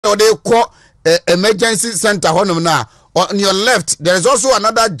or they call emergency center honum on your left there is also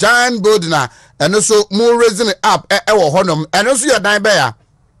another giant building and also more raising it up honum and also your dime bear.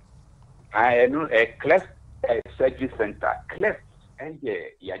 I know a cleft surgery center cleft and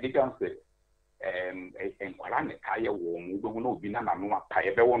yeah they don't say and Kolane Kaya won no be na no pa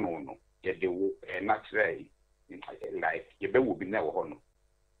ebe won no ye de wo natural like ye be wo bi na wo no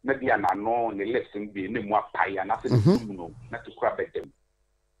na dia na no ne lesson bi ne mu apa ya na se no na to kra bedem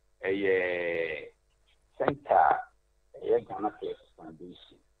center Ghana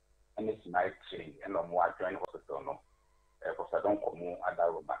Foundation and it's my train and no more join hospital no because I don't come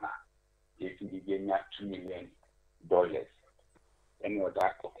other robana if you give me $2 million and what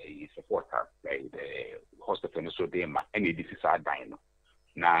that support by the hospital so they any this is our dying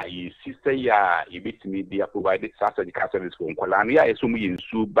now you sister ya you bit me be provided the service for Kolani ya so mu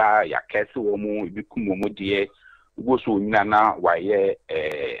suba ya kese wo mu ibikum mo de go so nyana why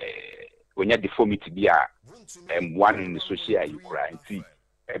when deformity be one in the social you cry and see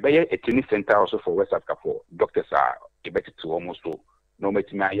a training center also for West Africa for doctors are better to almost no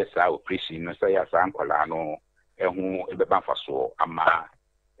matter my yes I operation no say as Kolano who a banfaso ama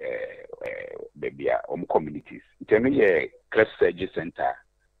baby communities tell me a class surgery center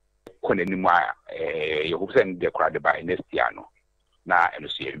konenima you hope send the crowd by next year no na and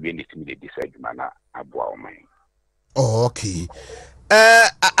see we need to me decide mana aboa o man. Okay.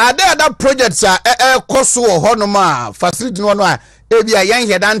 Are there other projects cost honoma facility no no e bia yan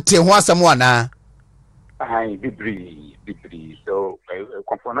hedante ho asem wana? Bibri so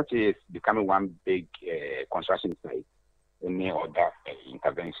component is becoming one big construction site in other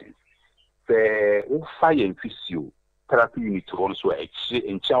interventions. The fire and physio therapy unit also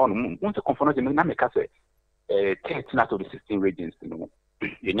in China want to component in na make say 13 out of the 16 regions no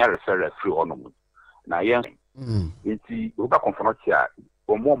you nya refer free on na yen nti oba component here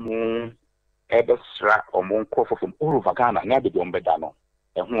omo ebesra omo nkofo from all over Ghana na be do mbeda no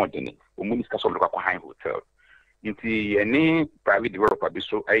ehun odene omunis ka so lokwa kwa hotel nti any private developer be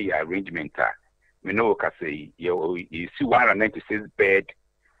so arrangement me know ka say you see 196 bed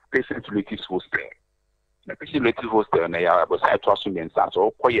patient relatives hostel na patient relatives hostel na ya bo sai to aso mensa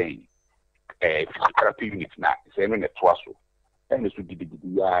so koyen physiotherapy unit na say no na to aso and so did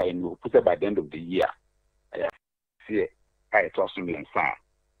ya and put by the end of the year see I to aso mensa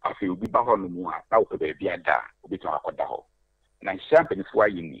afi obi ba ho no mu a na wo be bia da obi to akoda ho na champagne for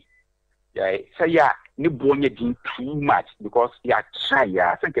yini yeah say ya ni bonye din too much because ya try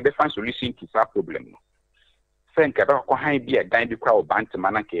ya think the find solution to that problem think about ko han bi dan bi kwa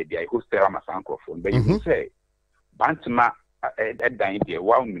obantema na ka dia hostel amasankrofo but you say bantema dan dia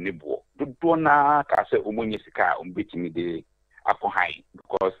wa mini bo do na ka say omonye sika ombetimi de akohan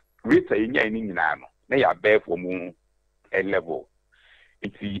because rate nya ni nyina no na ya bear for mu level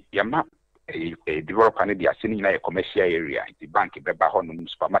it's yama a developer ne dia sini na commercial area the bank beba ho no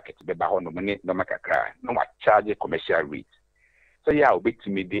supermarket beba ho no ne no makakra no ma charge commercial rate so ya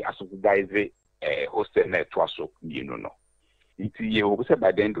obetimi de subsidize hostel na to aso you know no it's ye we say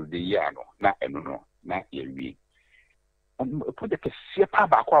by the end of the year no na no na ye project se pa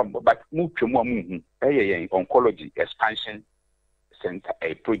ba kwa but mu twemu amu oncology expansion center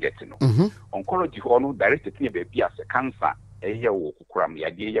a project no oncology ho no directed to be as a cancer wo kukuram ya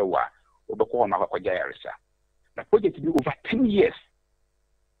de ye wa obeko na akwaja yaresa na project be over 10 years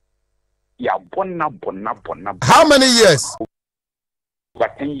ya bonna how many years? Over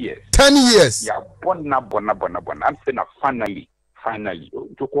 10 years. 10 years. Yeah, bonna. I'm saying finally,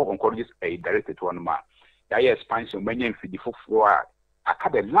 to call oncologist directed to one man. Yeah, expansion when you feed the floor. I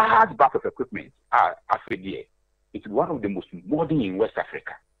had a large batch of equipment. Africa, it's one of the most modern in West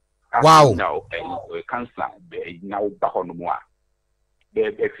Africa. Wow. Now, cancer now back on the more.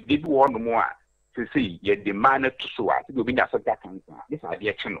 If you did one more, to see you demand to show us to be a cancer. This is the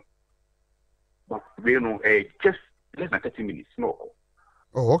action. But you know, just less than 30 minutes. No.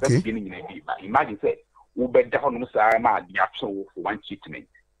 Oh, okay. Imagine say we be down no say ma di action for one treatment.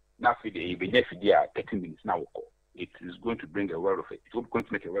 Now for the be 30 minutes now. It is going to bring a world of it. It is going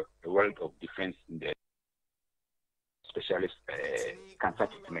to make a world of difference in the specialist cancer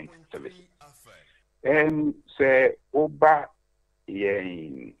treatment services. Say oba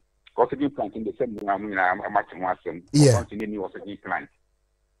oxygen plant in the same continue oxygen plant.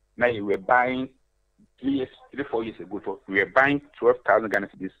 Now you were buying 3-4 years ago, we were buying 12,000 Ghana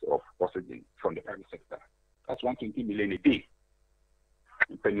cedis of oxygen from the private sector. That's 120 million a day.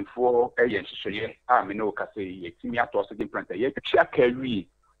 Penny for a year, I know, Cassie, oxygen plant. You check carry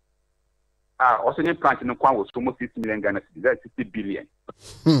oxygen plant in the Kwan was almost 60 million Ghana cedis, that's 60 billion.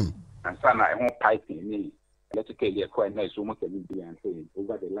 And Sana, I won't pipe in me. electrically quite nice almost every day and saying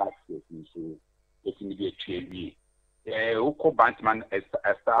over the last years so it's in the HAV. Oko Bantman as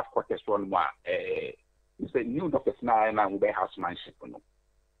staff quarters one more. It's a new doctor's now and we housemanship.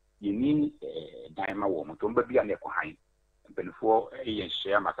 You need diamond woman to be an equine. Before a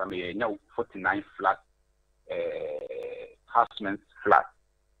share Masame now 49 flat houseman's flat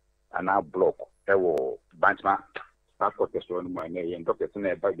and now block. There were Bantman staff quarters one more and doctors in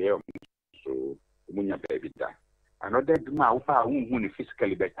there by there. So Munya baby die. Another who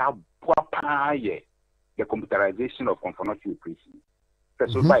physically but how the computerization of confirmatory prison.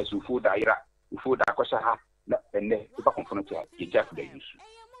 First of all, you food Ira, you food Akosha, and then if I confirmatory, you just the issue.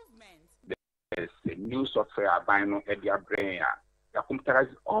 There's a new software buying at their brain. You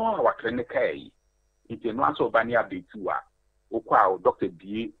computerize all our clinic. If you know so Bania B2, Doctor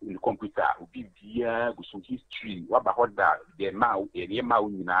B in the computer, will be via some history, what about that, the mouth, a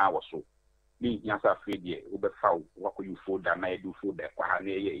mouth in our so. Me, Yasa Freddy, Uberfowl, what could you food that I do food that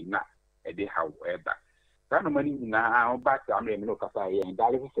Quahane, not a day, however. Money now, back to America and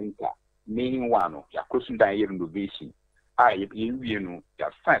Dallas Center, meaning one of your closing down innovation. You know, you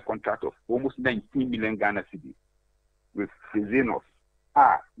have signed a contract of almost 19 million Ghana cedis with Frizenos.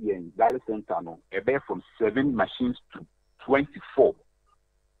 In Dallas Center, a bear from 7 machines to 24.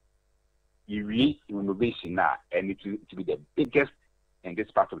 You need innovation now, and it will be the biggest in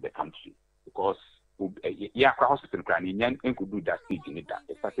this part of the country because hospital crying and could do that stage in it.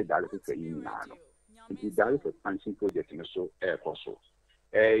 It started Dallas in now. There is expansion project in the show also.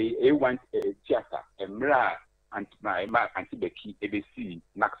 A1 theater, a Mra, and my anti-Becky, ABC,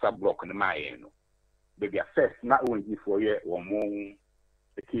 Naxa block in the Mayeno. Baby, a first not only for you or more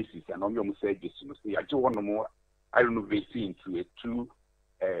the cases, and on your message, you see, I do want more. I don't know, they see into a 2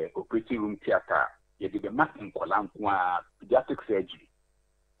 operating room theater. You did a mapping column, pediatric surgery.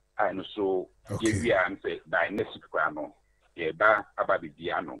 And so, give you an answer by next grano, a bar about the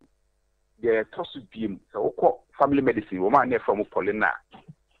piano. The toss beam, so family medicine, woman from Polina,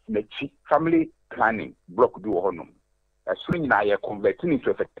 family planning, block do honum. As soon as I are converting into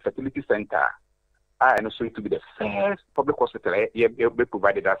a fertility center, and so it will be the first public hospital be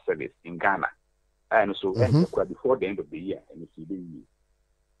provided that service in Ghana. And so before the end of the year, and it's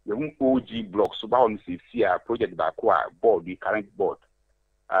the OG blocks, so bound to see a project by board, the current board,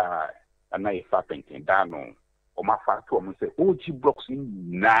 and I painting down or my factor, say OG blocks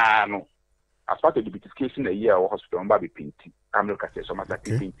in Nano. As part of the beautification a year or hospital, Baby Pinty, America says so much like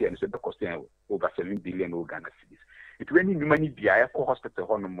Pinty and said the cost over 7 billion Ghana cedis. It really money be a hospital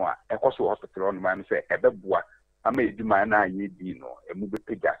on more, a hospital on man say, a beboa, I may do my 9 year dino, a movie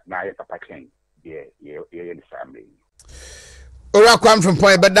pigger, Naya Papacan, the family. Ora come from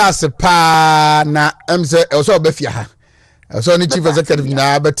point, but that's a pa na also Befia. So, any chief executive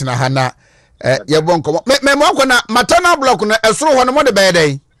na betina hana, Yabonko. Me maternal block na a slow one more the bad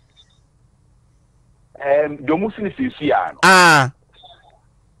day. Domusin is here. A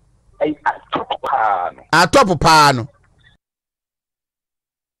top pan.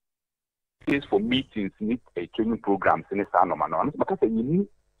 Is for meetings, need a training programs in the Sanoman, because you need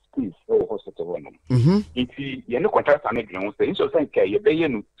space for hospital. If you no contract on it, you so thank you,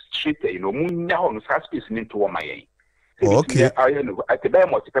 you street, Munya space into my. Okay. At the bare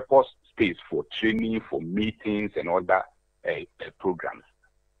multi-purpose space for training, for meetings, and all that programs.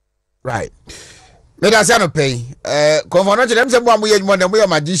 Right. Let us not pay. Confound them say one we more than we are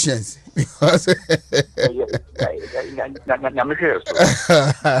magicians. Because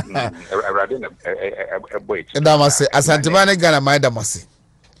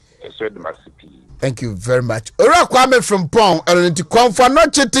thank you very much. Ora Kwame from Pong and to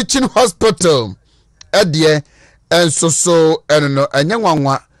Confound Teaching Hospital. Edie and so and no and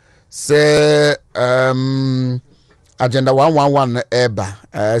young say agenda 111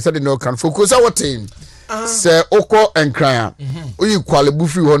 eba said no can focus our team say oko enkran we kwalebu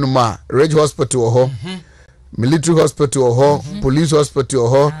free honuma Reg Hospital ho military hospital ho police hospital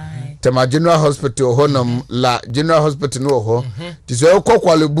ho Tema General Hospital ho nam la General Hospital no ho ti say oko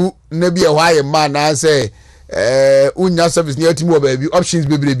kwalebu na bi e hwa ma na say unya service near timo baby options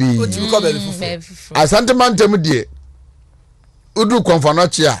bebrebe asante mantem die udu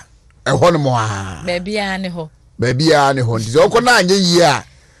konfanochi a e ho no mo a baby ani ho baby ani ho ndi oko na anye yi a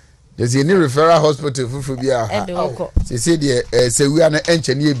there's any referral hospital fufu bia ha say die sewi ana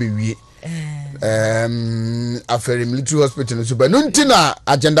enche ne ebewie afere military hospital no so ba no ntina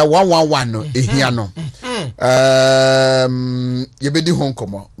agenda 111 no ehia no yebedi ho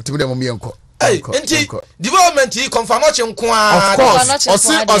nkomo ntimi dem mo yenko development yi confirmation kwa of course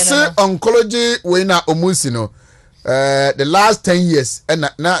osi oncology we na omusi no the last 10 years and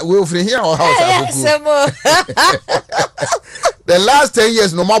na we from here our house the last 10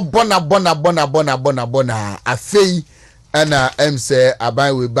 years no more bona afei and say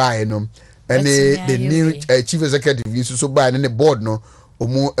aban we buy no and the new chief executive use so buy and the board no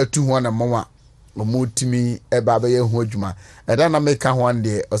omo atu ho na mama omo timi eba be ye ho adwuma e da na make one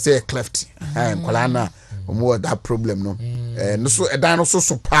day o say cleft kwala na omo that problem no no so e da no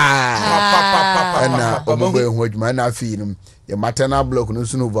so pa na omo be ho adwuma na afi no your maternal block no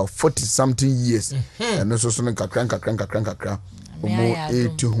so over 40 something years no so no kakran omo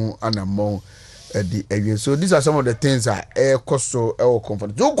etu ho anamo the so these are some of the things that cost so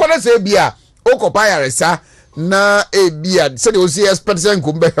comfort you gonna say bia okopa yaresa na bia say the expert say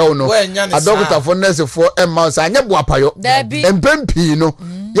nko be hell no a doctor for nurse for months anya bo apayo empempi no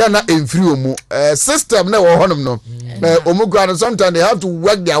ya na emfiri omu system na wo honom no omu grant sometimes they have to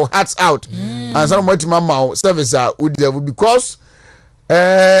work their hearts out and some of my service would because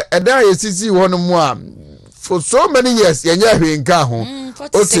that is honom a for so many years yenya hwenka ho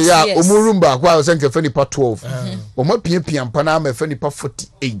o say ya omurumba kwa o senke fani pa 12 o ma pia mpa na ma fani pa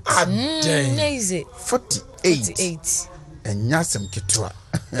 48 easy 48 enya sem kitwa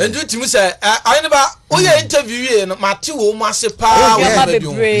endu timu say ayi ba o ye interview ye no mate wo mu ase pa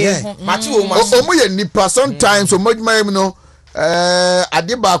mate wo mu ase o mu ye nipa sometimes o madwuma mu no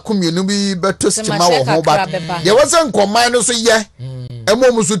ade ba komienu bi beto stima wo ho ba ye wasan koman no so ye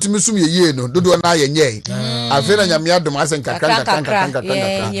emo mu so timi sum ye no dodo na ye nye afi na nyame adom asen kakran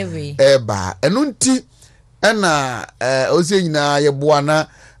ba enu nti na ose nyina ye boa na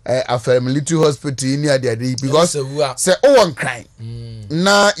after military hospital ni ade because say o won cry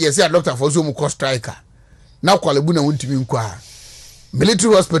na ye say doctor for so mu cost striker na kwalebu na wontimi nkwa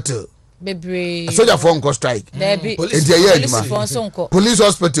military hospital bebre soldier for on strike police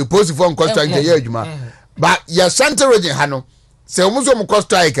hospital post for on strike dey adwuma but ya Santa region ha no se omuso mu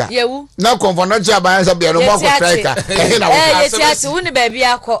strike na confonachi aban bia no mo strike na yetiati woni ba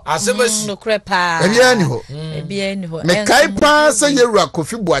bia akọ no krepa bia ni ho me kai pa se yewura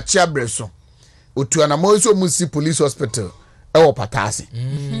Kofi Boachi abreso otu na mo so mu si police hospital e wo patase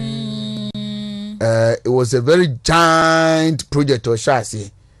it was a very giant project or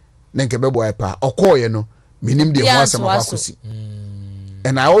shasi nenke bebo epa okoye no minim de ho asem akosi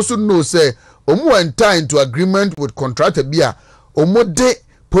and I also know say omu enter into agreement with contractor bia omu de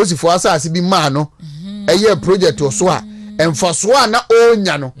post for asase bi ma no eye project so a enfoso na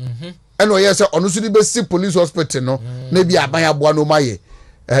onya no and oye say onu so be si police hospital no na bi aban aboa no maye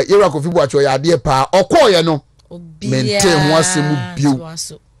yera Kofi Boachi ya de pa okoye no maintain ho asem bio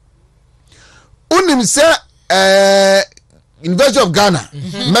unim say University of Ghana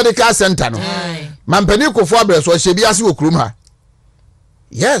Medical Center no mampani kofo abreso hyebi ase okurum ha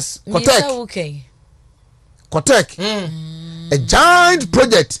yes Kotek a giant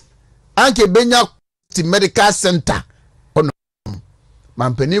project anke benya medical center ono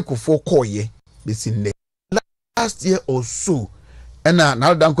mampani kofo koye besinne last year or so na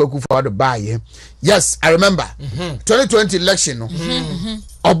now dan kwaku for the buy yes I remember 2020 election no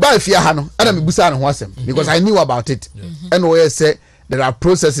oba afia ha no na me busa no ho asem because I knew about it and we say there are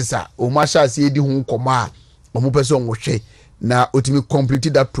processes o ma sha se edi ho nkoma a o mo pese on wo hwe na otimi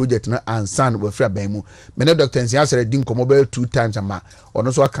completed that project na ansan we fra ban mu me na Dr. Nsia sere di nkomo be 2 times ama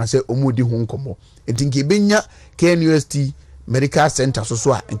ono so aka se o mo di ho nkomo entinke benya KNUST Medical Center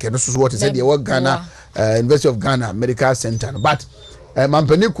so a nke no so what say the Ghana University of Ghana Medical Center but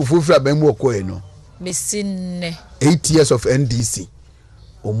mampani kufu fra ban mu okoe no besinne 8 years of NDC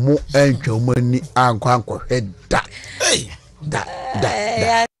omo entwa omani ankwa heda da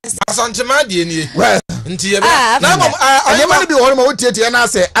asantema de ni nti ye na mom anyema bi ho ma wotiete na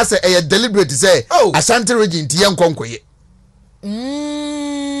ase e deliberate say Ashanti region ti ye nkonkoye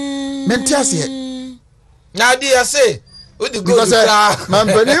menti ase na di ase o di go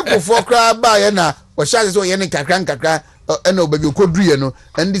mampani kufu kra ba ye na o sha se ye ne kakra ena obabi okodruye no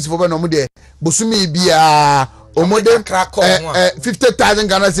and this for no mo de bosumi bia omode 50,000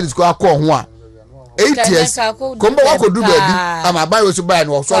 Ghana cedis ko akọ ho a 8 years komba wakodu baby ama buy we so buy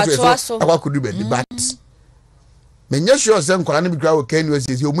no so akwakodu baby but menye sure say nkwala na bi kra wo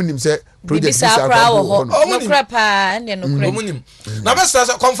KNUST omunim say project bisa akra wo no krepa ne no krepa omunim na be say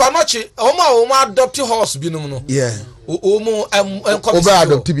confirm nochi omo adopt horse binum no yeah omo oba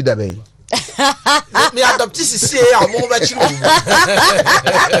adopt bi da be me adopt sisi e omo ba chiru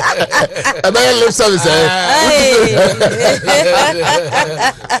ebe lip service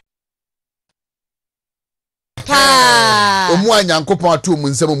pa omu anyankopon atu mu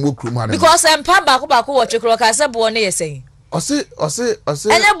nsem mu krum ha because empa ba ko wo twekro ka se bo ne yesen ɔse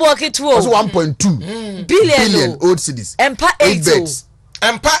ɛnyɛ buoke to ɔse 1.2 billion old cities empa 8 beds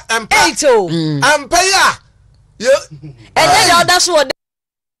empa 8 empa ya ɛnyɛ da ɔda so wɔ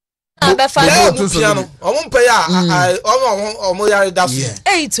abefa no ɔmo mpa ya ɔmo yare da so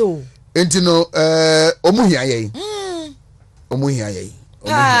 8 enti no ɔmo hia yɛyi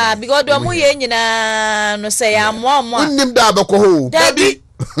because do mo ye nyina no say amoa nim da abekɔ ho dabi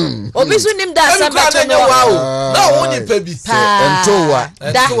obi so nim da sabeto no na wo ni pa bi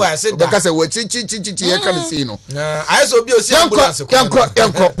entowa se da kasa wa chi ye kan si no ayi so bi o si ambulance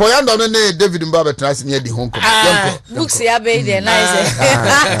yanko poyando no ne David Mbabe trans ne di honko yanko books ya be there nice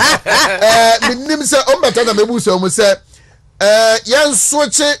minim se o meta na mebu so mu se yan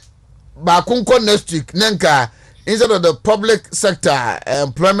soche ba konko next week nenka instead of the public sector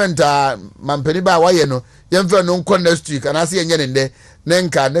employment mampeni ba waye no yemfa no nko next week and ase yenye nde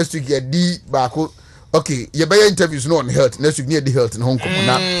nenka next week ya di ba ko okay ye be interviews no on health next week near the health no nko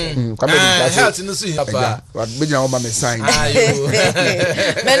na kwame di health no so papa what be na ma me sign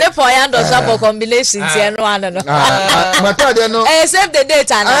mele poyando sabo combination ti eno ano no mata de no save the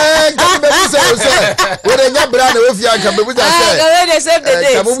date ana ka be say we de nya bra na we fi aka be buja say we de save the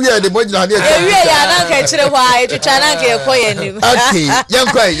date ka mo ye de mo jina na e wi ya na ka kire hwa e twitwa na ka ekoye ni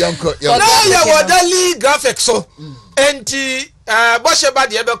okay yanko na ya wo daily graphic so enti boshe ba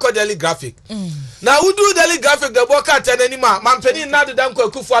de be ko daily graphic na udu daily graphic de boka tanani ma mampeni na de dan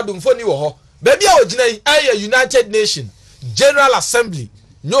kwakufu adumfo ni wo ho baby a ogina yi aye United Nation General Assembly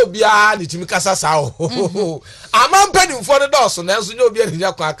no bia ni timi kasa sa o amampeni mfo no doso na enso no bia ni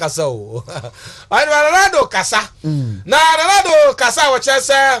akwa kasa o ani Ronaldo kasa na Ronaldo kasa wo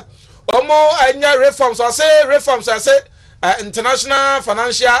chese omo anya reforms o say international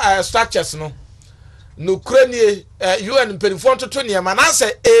financial structures no kranie UN penifo toto ne ma na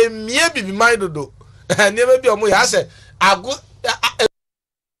se emie bibi man dodo ne ma bi omo ya se ago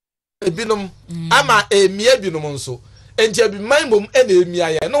ebinom ama emie binom nso enti bi man mom e na emia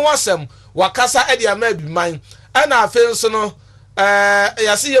ye no wasem wakasa e de ama bi man ana afi nso no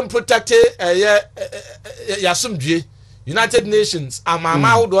ya se yem protect ya sumdue United Nations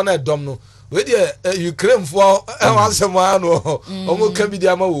ama hodo na edom no we de Ukraine for wasem ano omo ka bi de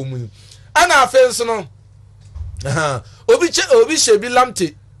ama wo mu ana afi nso no obi shebi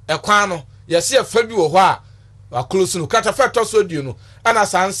lamte ekwan no yesi afa bi wo ho a close no kata fa to so die no ana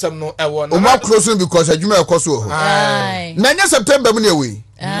sansem no ewo no ma close no because adwuma ekoso ho na nya September mu ne we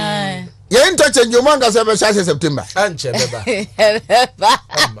ye interchange o manga se be sha September anche beba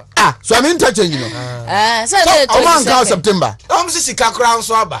so am interchange no so o manga September sisi kakra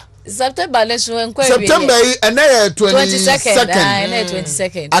nso aba September le so enko September and 22nd na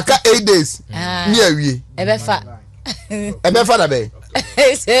 22nd aka 8 days ni awie ebefa da be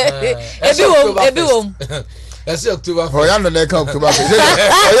ebi wom That's October. Oh, you know that October.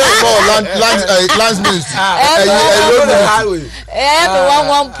 Land ministry.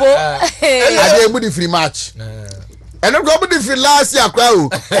 One po. I dey move the free match. And I'm going to free last year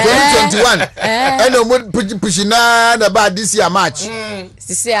crowd 2021. And I'm pushing na about this year March. And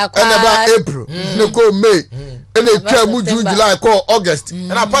about April. No call May. And they come June, July, call August.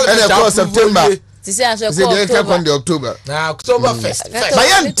 And I call September. They come the October. October 1st. My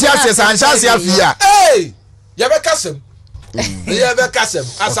young teachers and chance here. Hey. Yabekasem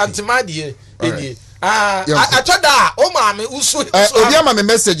asantimadi edi atoda o ma me usu obi ama me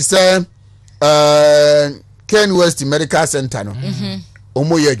message say Ken West Medical Center no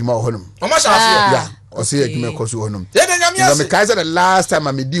omo ye adwuma honum o ma shafi ya o say adwuma koso honum na me kai say the last time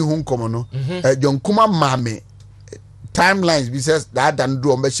I di hu nkomo no jonkuma ma me timelines be says that dan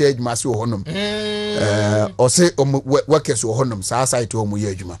do o be share adwuma se honum o say workers honum sa site o mo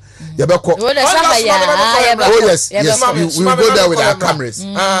ye adwuma ye be ko oh yes we go there with our cameras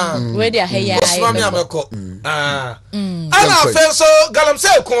we dey here ana fenso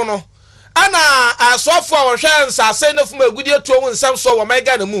galamse ko no ana asofo a wo hwensa ase no fuma agudie tuo wo nsam so wo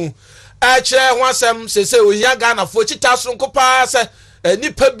mega na mu a kire ho asem sese ohia ga na fo chita so nkopa se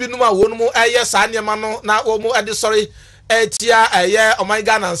nipa binum a wonum eye sa niema no na wo mu ade sori etia eye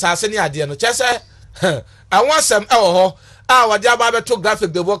omega na nsase ni ade no chese awasem ewo ho a wadi aba beto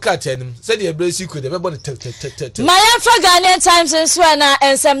graphic de boka tanim se de ebresi ku de bebo ne my Ghanaian Times nso na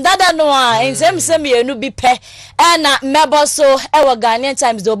ensem dada no a ensem enu bi pe na mebo so ewo Ghanaian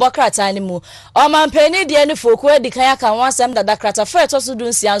Times de boka tanim mu o mampeni de ne foku edi kan aka wansem dada krata fa to so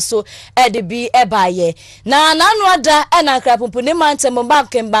dun sia so edi bi ebaye na nanu ada na krapumpu ne mantem ba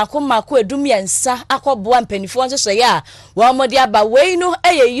kemba ko mako edum yensa akoboa mpanifo nso so ya wo modi aba we no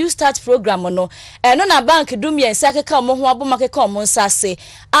eye you start program no eno na bank dum yensa keka mo ho make come say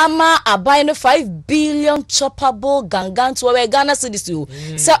ama abai no 5 billion choppable gangan to we Ghana cedis you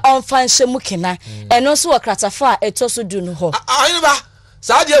say on fan shemu kena eno so wakratafa etoso du no ho Ayinba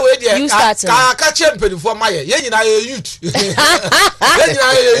Sadia we dey ka champion for my ye nyina ye youth. Ye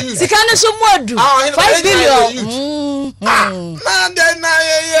nyina ye youth. Sika no so modu 5 billion. Na den na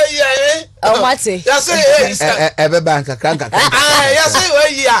ye. Oh mate. Ya say ebe bank kranka. Ya say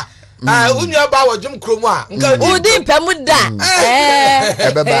we yi a. Unyo ba wodum kromu a. Nka udi pemu da.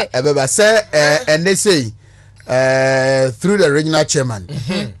 Ebeba say and they say through the regional chairman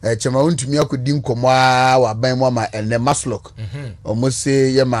chairman Wontumi akodi nkomo wa ban mo ma enne maslok almost say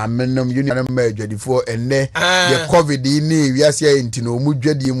ye ma menom union ma adwadifo enne ye covid ni wiase enti no mu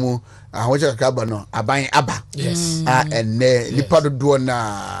dwadi mu ahoche kakaba no aban aba yes enne lipa dodo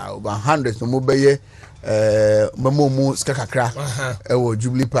na over 100 no mu beye mamomu ska kakra wo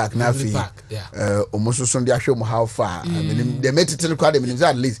Jubilee Park na fi omososo ndi ahwe mu how far menim de metete kwa de menim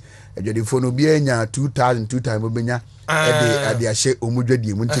at least adwadifo no bi anya 2000 2 time obenya ade ahye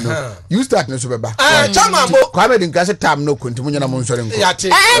omudwadie mu ntino you start no so beba chama mo kwa me din kase tam no kontimu nyana mo nsore nko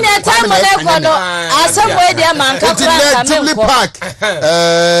ene time mo le ko no asemo e de man ka kra Jubilee Park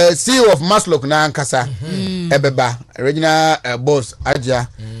CEO of Maslok na ankasa ebeba regional boss aja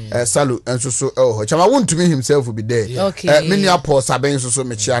Salu enso chama Wontumi himself will be there many apo saben so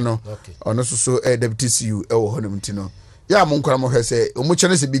mechia no ono so deputy CEO honum ntino ya mo nkora mo hwese omu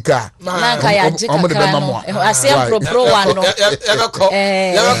chene se bika na nka ya jika no asem pro one no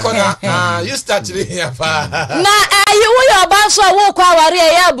yabeko na you start here pa na ayi wo yo ba so wo kwa ware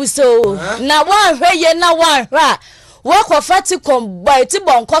ya buso na wan hweye na wan hwa wo kwa fati komba ti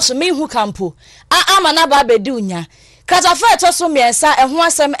bonko so me hu kampo ama na ba bedi unya kratafa to so miensa eho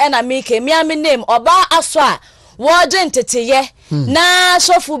asem na meke miame name oba aso a wo je nteteye na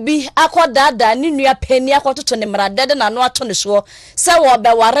sofu bi akodada ni nua pani akototo ne mradede na no ato ne so se wo be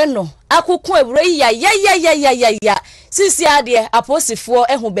ware no akokun awure ya sisi ade aposifo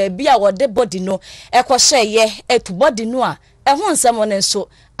ehu ba bia wo de body no ekohye etu body no a ehu nsem ne so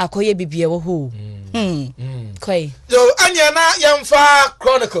akoye bibie wo ho koi yo anya na yemfa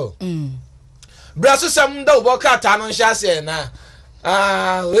chronicle braso sam da oboka ta no hya se na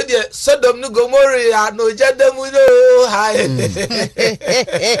we dey Sodom no Gomorrah no jadamu no hi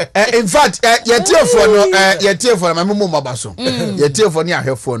in fact yetiefo na memo mabaso yetiefo ni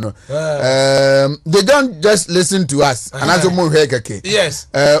ahwefo no they don't just listen to us anazo mo hwe keke yes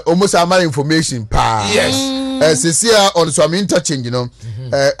almost more information pa yes sisia on some interchange you know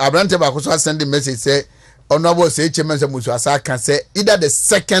abrante ba ko so send the message say honorable say chairman say musu asaka say either the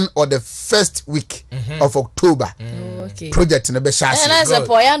second or the first week of October project no be shasi and as a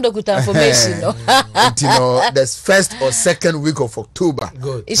poyando kuta information no you know the first or second week of October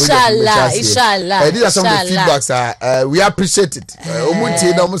good inshallah these are some of the feedbacks we appreciate it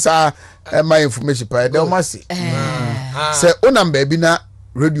omunti na musa my information pa dey almost say onam baby na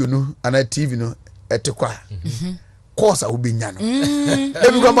radio no ana TV no etekwa course ubinya no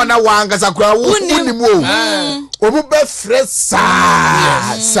ebi kwa na wanga sakura unimu obu be fresh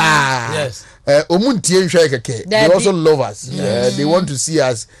yes omuntie nhwe keke they also love us they want to see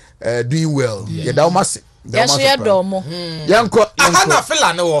us doing well yeah that must yanko ana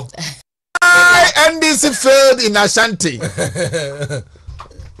fela ne wo NDC failed in Ashanti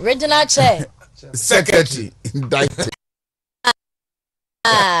regional chair secretary indicted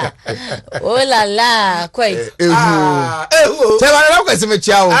oh la la kwai ehu tebana na kwese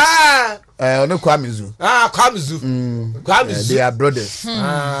mechia wo ono kwamizu kwamizu they are brothers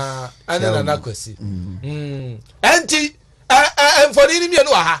ana na kwesi enti enfoni ni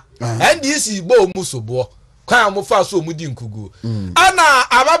mienu aha NDC bo musobo kwa mo fa so mu di nkugu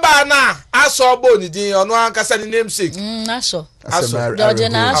ana ababa na aso bo ni din ono ankasa ni namesake aso George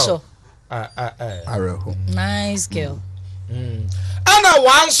na aso Areho nice girl ana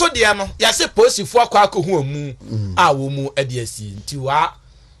wanso de no ya se posifo akwa akohu amu a wo mu ade asi nti wa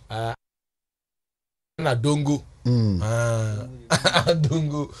na dongo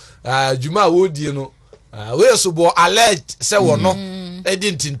dongo juma wo die no we so bo alert se wo no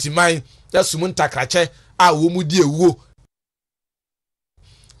edi ntintiman ya sumu ntakrache a wo mu die wuo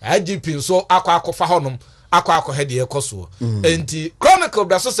IGP so akwa akofa honom akwa hede ekoso enti chronicle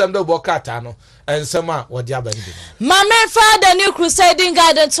braso sem do bokata no ensema wodi abani mama father new crusading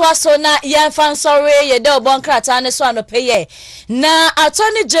garden to aso na yemfa nsore ye de obonkrata ne so anopeye na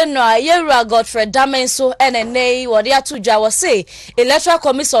attorney general Yewura Godfrey Damen so enenei wodi atudwa wo say electoral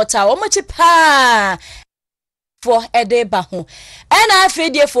commission ta wo mochi pa for ede ba ho ena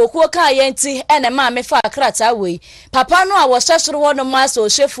afedie fokuo ka yenti ena ma me fa krata we papa no a wo hyesoro ho no ma so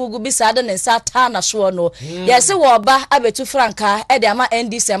hyefu gu bi sade ne sata na so no yesi wo ba abetu franka ede ama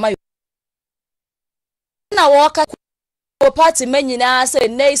ndc ama na wo ka party menyina say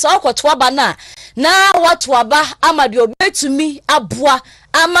nei so akoto aba na watu aba ama de obetumi aboa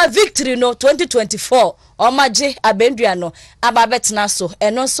ama victory no 2024 omaje abendua no aba betena so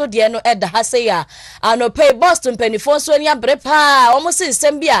eno so de no eda ha say ya anope Boston penifo so ni abrepa omo se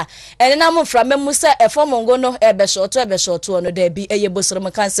nsem bia ene na mfra memu se efomongo no ebe shoto no da bi eye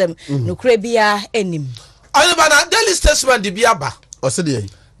bosoro kansem no kura bia enim ayeba na daily statesman di bia o se de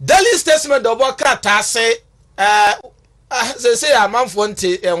daily statesman do bo krata se say amanfo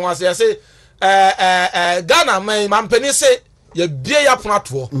nte enwa say Ghana man peni se ye bie ya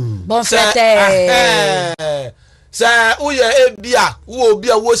ponato bon fete sa uye ebia wo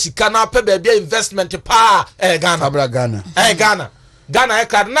obi a wo sika na pe be bia investment pa Ghana abra Ghana Ghana e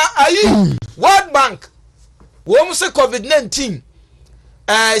card na ayi World Bank wo mu se COVID-19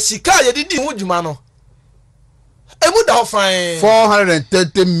 sika ye didi hu djuma no emu da ofan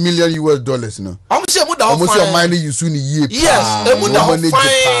 $430 million no amu se emu da ofan amu se mine you soon ye yes emu da ofan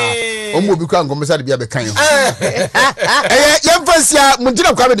omo bi kwa ngomesa de bia be kan yemfasia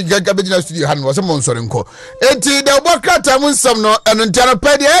muntina kwa be gabegina studio han wo se mo nsore nko enti de obokrata mun sam no eno ntano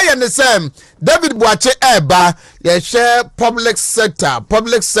pede ye ne sem David Boache eba ye share public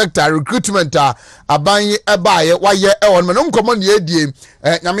sector recruitment aban eba ye waye e won no nkomo ne edie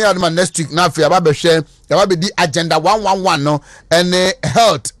nyame adoma next week na afia ba be hwe ya be di agenda 111 no ene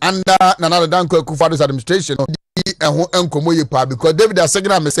health under Nana Danko Akufo-Addo's administration because David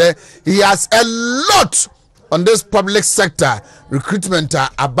Asegina say he has a lot on this public sector recruitment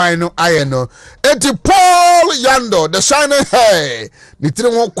abino ayeno eti Paul Yando the shining hair nitire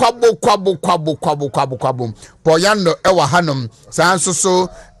ho kwabo Paul Yando ewa hanom sanso so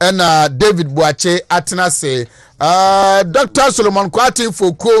na David Boache atena say Dr. Solomon Kwati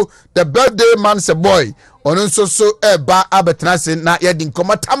Foko the birthday man say boy ono nso so eba abetena se na yedi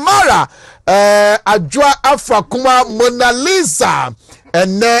nkoma Tamara adwa afra kuma Mona Lisa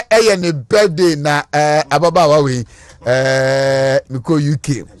ene eye ne birthday na ababa wawe miko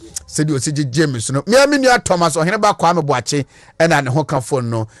UK sedi osiji James no me nua Thomas ohene ba kwa me Boache ena ne ho kafo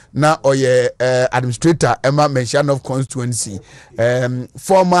no na oye administrator Emma Mention of constituency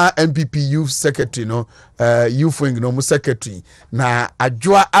former NPP youth secretary no youth wing no mu secretary na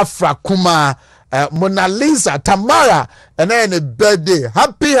adwa afra kuma Mona Lisa Tamara and then a birthday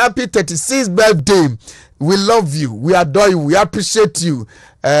happy 36th birthday. We love you, we adore you, we appreciate you.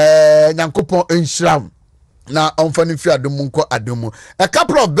 Nyankopon enshram na onfani fi adumu nko adumu. A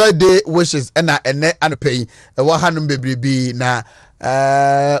couple of birthday wishes and ene anpay wa hanum bebribi na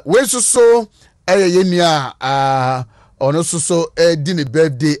we so yenua ono so di ne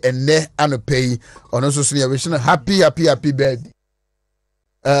birthday ene anpay ono so ya wish happy birthday.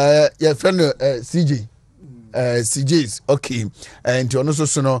 Your friend CJ CJ's okay and you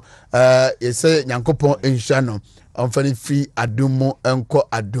also no you say Nyankopon enhano onfani free adumo enko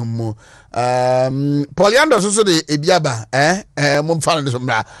adumo Poliando so de ebiaba mo mfa no so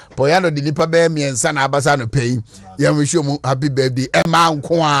mra Poliando de nipa be miensa na abasa no pay ya wish you happy birthday ema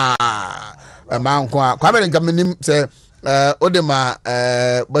nko a kwa be nka menim say odema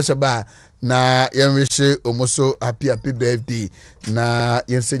bosheba na yenwehye omoso happy birthday na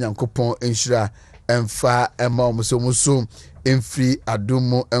yense Nyankopon enhyira emfa ema omoso emfri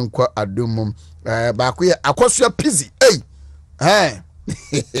adumu enkwa adumu ba ko ye akosua pizzy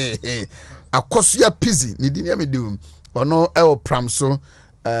akosua pizzy ni di me do ono ewo pramso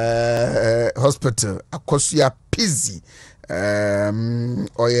hospital akosua pizzy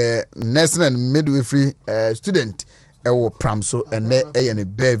oye nursing and midwifery student ewo pramso ene eye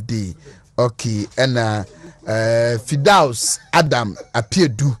birthday. Okay, and Fidaus Adam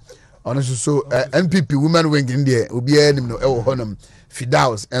Apiedu on so NPP women wing in there will be any no honum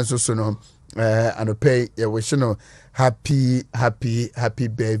Fidaus and so no and pay a wish no happy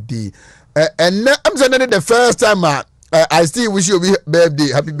birthday. And I'm saying the first time I still wish you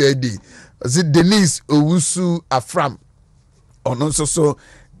happy birthday. Is it Denise Owusu Afram on so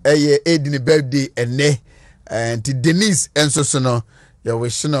a birthday and Denise and so no. You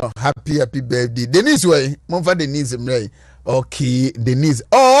wish no happy birthday. Denise way, Monfa Denise mray. Okay, Denise.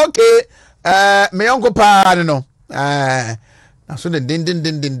 Oh, okay. My uncle pa no. So the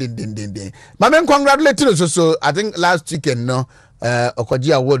din. My man congratulate you so I think last weekend no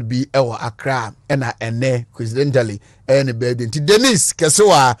Okoji award be ewa Accra ena ene coincidentally any birthday. Denise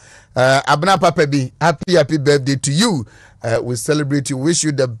Kesoa abna papa bi happy birthday to you. We celebrate you, wish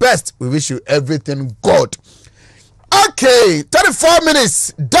you the best. We wish you everything God. Okay, 34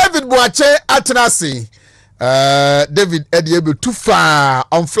 minutes. David Boache Atenasi. David Ediebe too far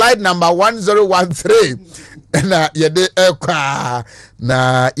on flight number 1013. Na yede ekwa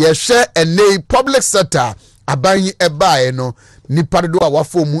na ye share a public sector abanyi ebae no nipa do a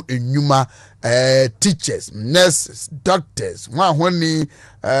wafo mu enwuma teachers, nurses, doctors, one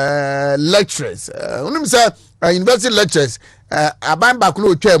lecturers. Unim say university lecturers aban ba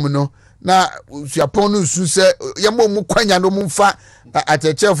kuno twam no na suapon no su se yemo mu kwanya no mu mfa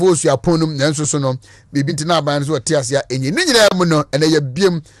atechefo suapon no nanso so no bibi ntina aban so ote ya enyi ni nyina mu no ene ya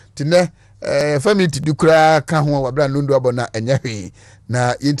biem tine family du kura ka ho wabra no ndo abona enya hwe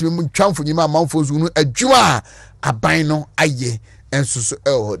na yentimi mu twamfo nyima amanfo zu no adwuma aban no aye enso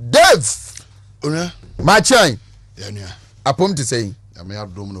so Dave Una Machan ya apom to say me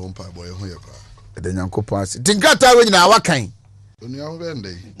adom no mpa boy ho ye pa de nyankopon ase tinkata we nyina wakan Una ho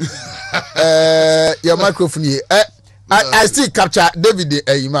bende your microphone here I still capture David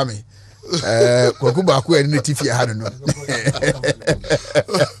mami kwaku ba ku eni tifi ha no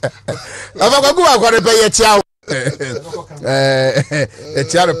aba kwaku ba kwa pe ye chia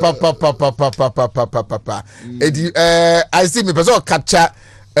chia pa I see me person capture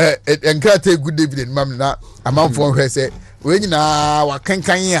enkrate good David mami na amanfo hwe se we nyina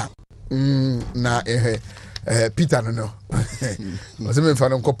wakankan ya na Peter no was me fa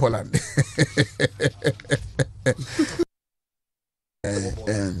no Poland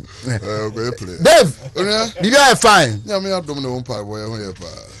Dave did I fine ya me adom no mpa boy ho ye pa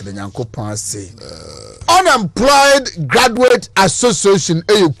the nyankopon say Unemployed Graduate Association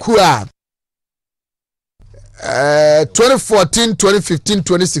ekua 2014 2015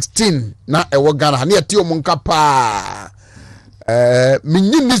 2016 na ewo Ghana na yeti omunka pa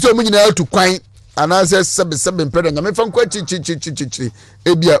minyin ni so munyina atu kwan anase sebe mpere nyame fa nkwa chi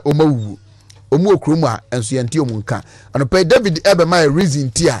ebia omawu omu okromu a enso yenti omunka anope David ebe my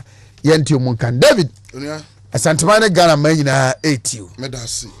reason tia yenti omunka David asantemane Ghana manyina etiu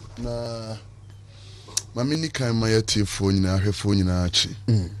medasi na mamini kan ma yeti fo nyina hwefo nyina achi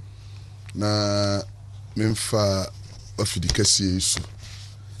na memfa afidikasi isu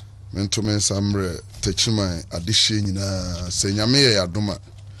mento mensamre techima adihye nyina se nyame ye adoma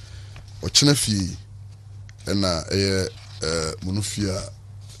ochena fi na munufia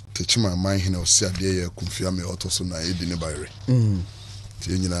techima man hina osiade ye kumfia me otoso na edi ne bayre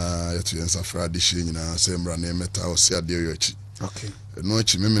tie nyina yetu yensafra adihye nyina se mra na emeta osiade ye achi okay no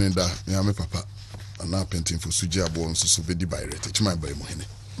achi memene da me ame papa ana pentin fo suje abo nso so bedi bayre techima bay mo hene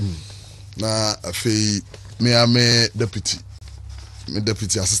na afei me ame deputy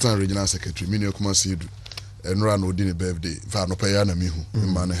assistant regional secretary me ne kuma seedu enra no di ne birthday fa no pay na me hu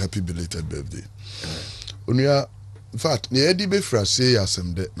ma na happy belated birthday onuya in fact ne edi be fra say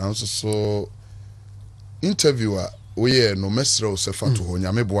asem de na nso so interviewer we no mesre o se fato ho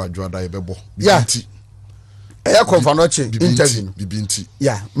nyame bo adwada ye bebo binti eya konfanoche interview bibinti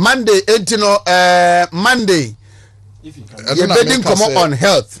yeah Monday entino Monday you bedding come on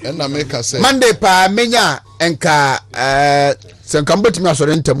health and na make us say Monday pa menya enka senkamboti mi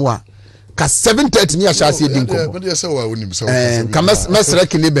asore ntemu a ka 7:30 ni asase edin komo but you say wa onim so ka mesre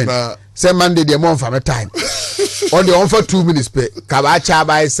kiniben say Monday dey mo for time on the on for 2 minutes pe ka ba cha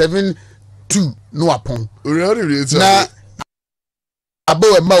by 7:02 no apon na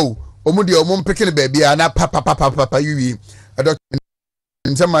abo e mawo omu de omu mpekene baabi na papa yiwi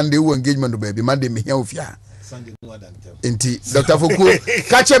doctor Monday wo engagement baabi Monday me hia ofia Inti Dr. Fuku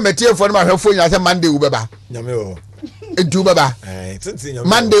kache metie for ma hwefo nya say Monday wo beba nyame wo enti wo beba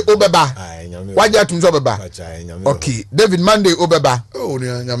Monday wo beba waja tunzo beba okay David Monday wo beba oh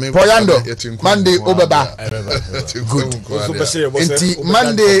nyame Poyando Monday wo beba good enti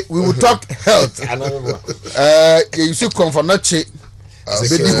Monday we will talk health you see confirmation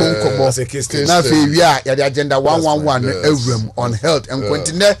bedi konkomo na fe wi a ya the agenda 111 ewrem on health and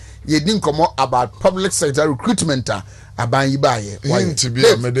continue ye din komo about public sector recruitment aban yi baaye why to be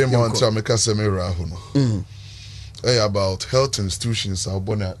a medem on to make us semira ho no about health institutions are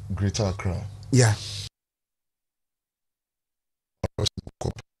born at Greater Accra yeah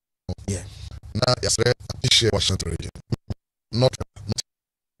na yasre share Washington region not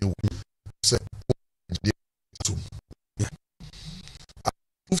say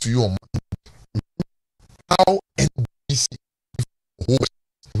to you how NBC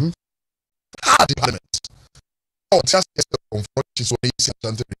how department how just confrontation so easy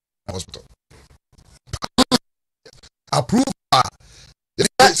at hospital approve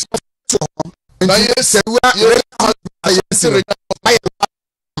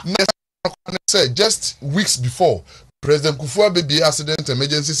say just weeks before President Kufuor baby accident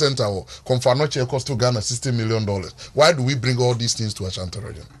emergency center or Confanoche cost to Ghana $60 million. Why do we bring all these things to Ashanti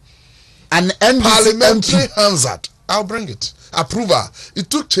region? And parliamentary hazard. I'll bring it. Approval. It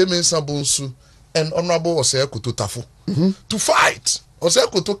took Chairman Sabunsu and Honorable Oseko to Tafu to fight.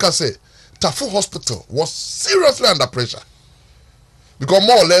 Oseko to Kase. Tafu Hospital was seriously under pressure. Because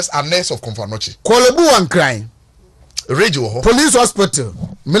more or less a nurse of Confanoche. Kolebu and crying. Rage. Police hospital,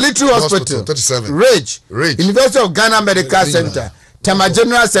 military hospital, 37. Rage, University of Ghana Medical Center, Tama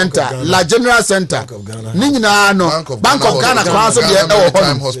General Center, La General Center, Nina no, Bank of Ghana Council,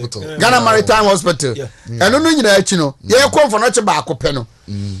 Ghana Maritime Hospital, and no Nina Chino, you come for not about Copeno.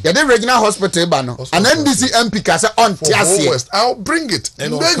 You did regional hospital bano, and NDC MP Casa on Tiasi. I'll bring it.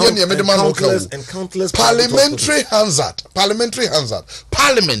 And countless parliamentary hazard. Parliamentary hazard.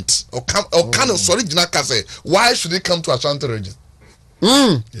 Parliament or can sorry, why should it come to Ashanti region?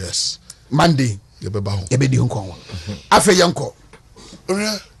 Yes. Monday. Yebedi Hong Afe Yanko.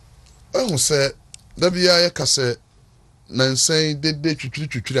 I say, Dabia Kase, Nansay, de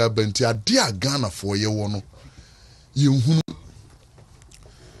Chuchu Abenti, a dear Ghana for ye one. You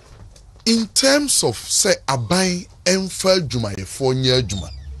in terms of say aban emfa juma ye 4 year juma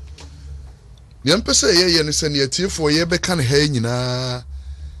ye mpese ye ne se ne tie for ye be kan ha nyina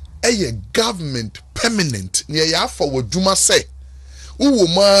eye government permanent ne ye afa wo juma say wo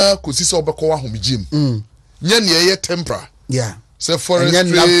ma kosi se obekọ wa homjim nya ne ye temporary say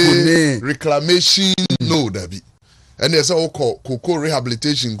forestry reclamation no dabi and they say cocoa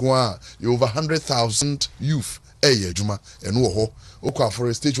rehabilitation go you over 100,000 youth eye juma eno ho okwa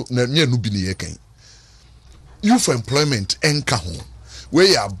forestation na nu bi ne yekan youth employment enka ho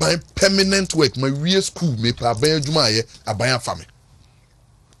we ya buy permanent work my we school me pa ban adwuma ye aban afame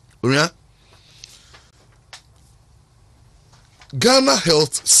oria Ghana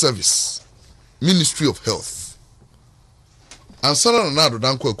Health Service Ministry of Health ansara na do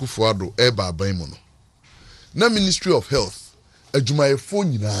danko akufuado e ba aban mu no na Ministry of Health adwuma ye fo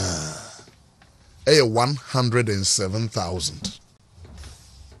nyina e 107,000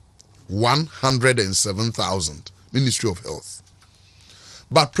 Ministry of Health.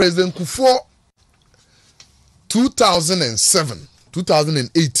 But President Kufuor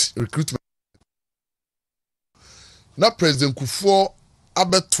 2008 recruitment. Now President Kufuor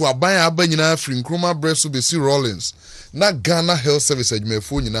abetu aban abanyina free nkroma bresu besi Rollins. Na Ghana Health Service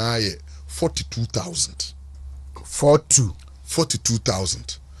adwumafo nyina ye 42,000.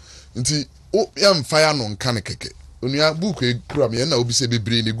 42,000. Nti o yam fire no nkan keke. Onia book e kura me na obi se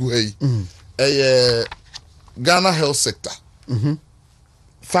bebre ne gu hayi. Ghana Health Sector.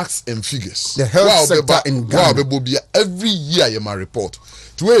 Facts and figures. The health sector in Ghana. Every year you my report.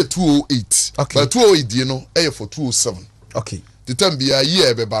 208. Okay. But 208 you know, for 207. Okay. The time be a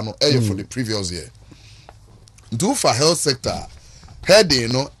year beba no for the previous year. Do for health sector head you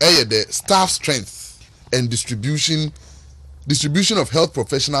know the staff strength and distribution of health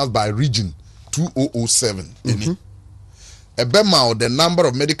professionals by region 2007. The number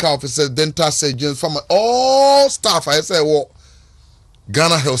of medical officers, dental surgeons, from all staff, I say, well,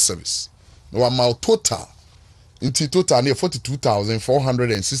 Ghana Health Service. No amount total. Into total near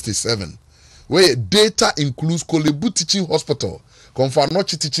 42,467. Where data includes Kolebu Teaching Hospital,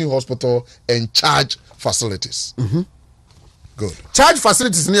 Confanoche Teaching Hospital, and charge facilities. Good. Charge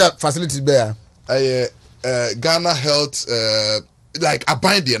facilities near facilities there. Ghana Health. Like a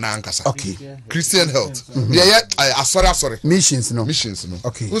bind na ankasa. Okay. Christian Health. Sorry. Missions no.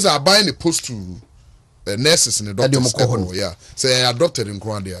 Okay. Who's a bind the post to nurses in the doctors. Yeah. Say adopted in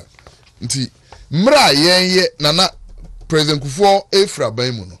Kwandia. Nti mra ye nana President Kufuor Efra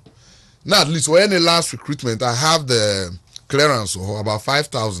Baimu no. Now at least when the last recruitment I have the clearance about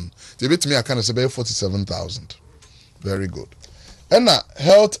 5,000. They bet me I can say 47,000. Very good. And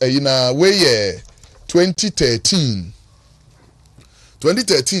health in a way 2013 you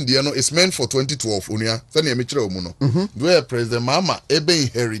know, it's meant for 2012 unia sani emechire omuno do president mama ebe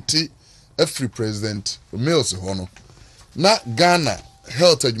inherit every president meals hono na Ghana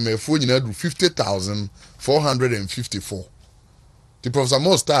health adwumafo nyina do 50,454. The Professor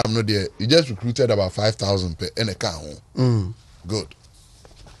most time no there you just recruited about 5,000 per in a car good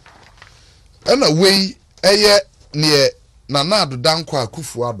and away near Nanado Danko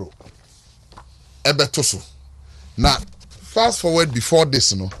Akufuado ebetoso na fast forward before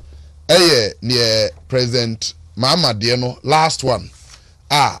this, no. Near President Mama Dieno, last one.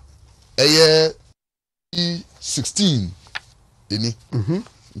 16.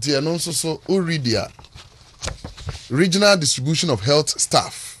 Diano so Uridia. Regional distribution of health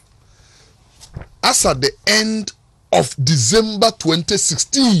staff. As at the end of December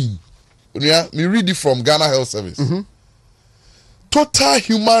 2016. Me read it from Ghana Health Service. total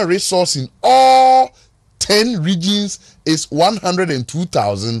human resource in all 10 regions is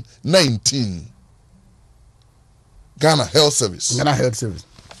 102,019. Ghana Health Service. Ghana Health Service.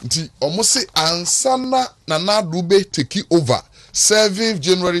 Nti almost say ansana Nana Dube take over 7th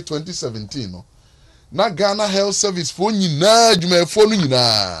January 2017. No? Na Ghana Health Service for nyina djuma for no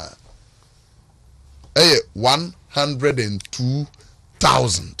nyina.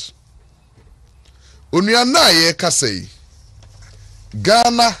 102,000. Onua na ye ka say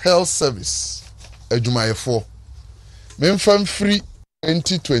Ghana Health Service adwumayefo memfam free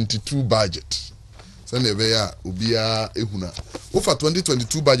 2022 budget. Sane be ya obia ehuna. Over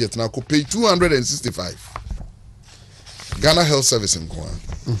 2022 budget na ko pay 265. Ghana Health Service in Kwa.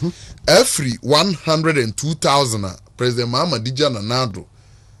 Every 102,000 President Mahama Dija Nanado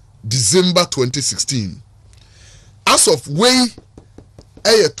December 2016. As of way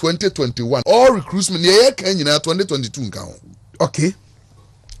 2021 all recruitment ye Kenya 2022 nka. Okay.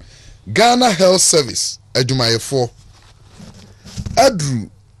 Ghana Health Service adwumayefo adru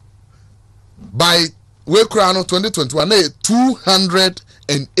by we crown 2021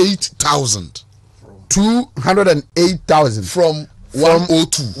 208,000. 208,000 from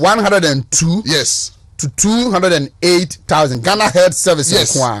 102. 102 Yes. to 208,000 Ghana Health Service.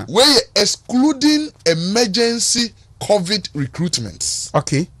 Yes. We're excluding emergency COVID recruitments.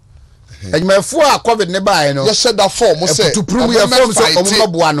 Okay. And my four COVID nearby, no. Just said that form. To prove your form so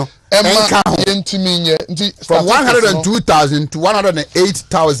Omubuano. From 102,000 to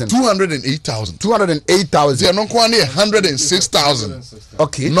 108,000. 208,000. 208,000. They are not quite 106,000.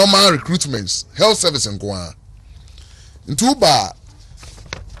 Okay. Normal recruitments. Health service and Kwa. In Tuba,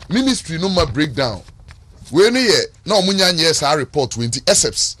 ministry number breakdown. When no munya yes I report 20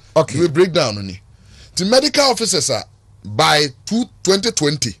 SFs. Okay. We break down on it. The medical officers are by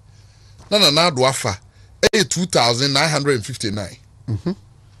 2020. Na dwafa 2,959.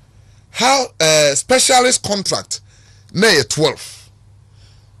 How specialist contract na 12.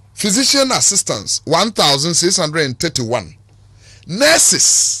 Physician assistants 1,631.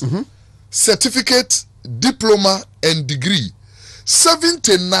 Nurses certificate, diploma and degree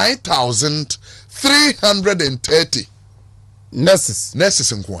 79,330.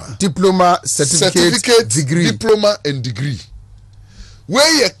 Nurses in Kwa. Diploma, certificate, degree. Diploma and degree.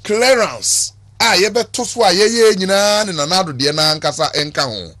 Where your clearance ye beto so ye nyina ne nanado de na nkasa enka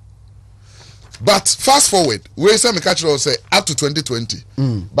ho. But fast forward, we say me catch say up to 2020.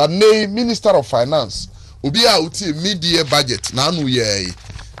 But nay Minister of Finance obi a uti mid-year budget na anu ye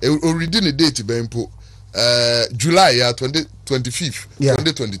already the date bempo July 25th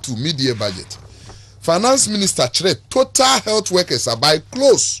 2022 mid-year budget. Finance Minister chere total health workers are by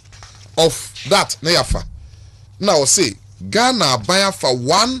close of that na yafa. Now say Ghana buy for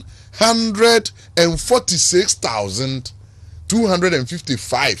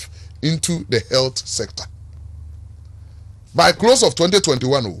 146,255 into the health sector. By close of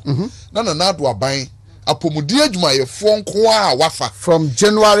 2021, na do buy apomudi adwuma ye fo nko a wafa from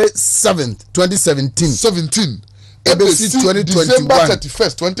January 7th, 2017. 2021 December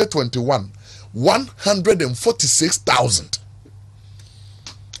 31st, 2021, 146,000.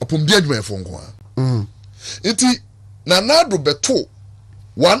 Apomudi adwuma ye fo nko a. Iti Nanado beto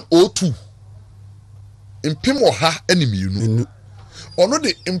 102 impim oha enimiunu ono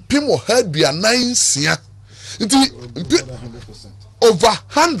de impim oha bia 9 nti over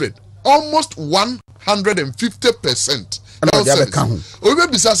 100 almost 150%. Obi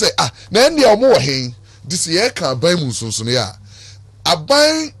bisa say na ene omo wo hen this year kan ban mu sonso no ya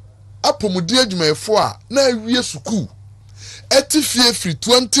aban apomudi adwumayefo a na awie suku etifie free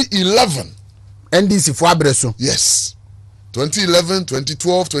 2011 NDC for Abreso. Yes. 2011,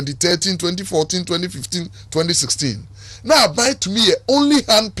 2012, 2013, 2014, 2015, 2016. Now buy to me only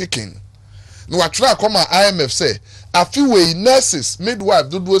hand picking. No, I try come IMF say a few way nurses, midwife,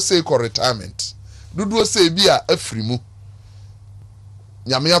 do say for retirement. Do say be a frimu.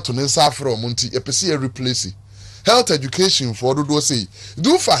 Yamia to Nensa from Monty, a PC replace health education for do say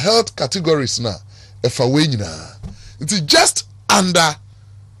do for health categories now. If a way na it's just under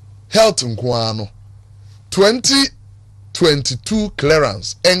health nkwano 2022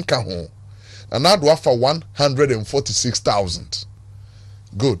 clearance enka ho and now do offer 146,000.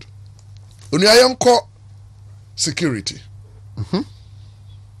 Good. Unyayenko security.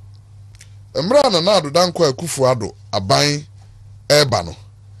 Emra na do danko akufu ado aban eba no.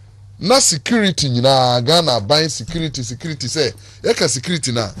 Na security nyina Ghana aban security say yeka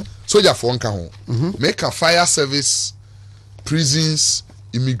security na soldier for nka ho. Make a fire service, prisons,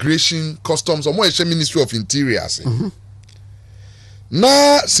 immigration, customs, or more Ministry of Interior.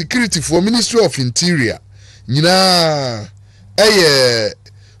 Na security for Ministry of Interior. Nina ɛyɛ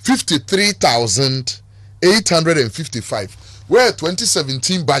 53,855 where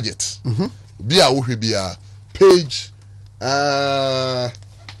 2017 budget bi a wohwɛ bia page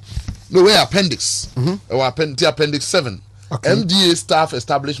no where appendix appendix 7 okay. MDA staff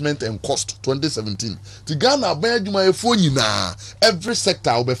establishment and cost 2017 ti Ghana ban adwumayɛfoɔ nyinaa every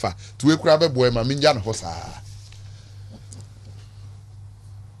sector obefa to ekura bɛboɛ ma menja no hɔ saa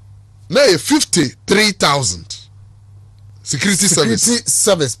na 53,000 security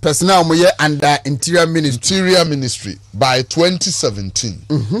service personnel mo under interior ministry by 2017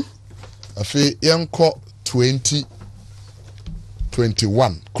 afi yanko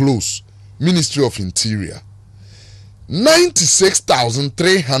 2021 close Ministry of Interior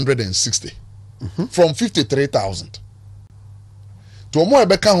 96,360 from 53,000 to more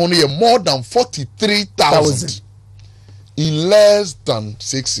ebeka ho no more than 43,000 in less than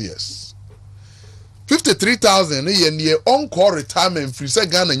 6 years. 53,000 ye on call retirement free say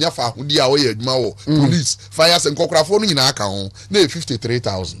Ghana nya fa ahudi a wo ye adwuma wo police fire and kokkrafo no nyina aka ho na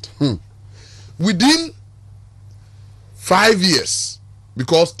 53,000 within 5 years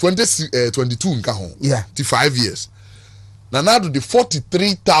because 2022 nka ho to 5 years na do the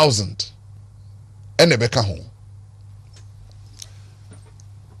 43,000 ene beka ho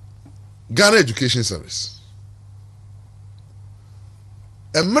Ghana Education Service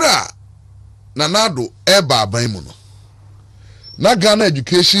emra na do eba aban mu no na Ghana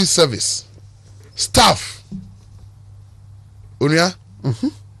Education Service staff onia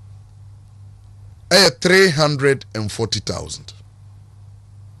 340,000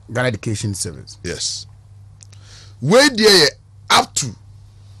 Ghana Education Service. Yes. Where they up to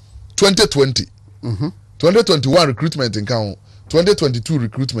 2020. 2021 recruitment in Kahon. 2022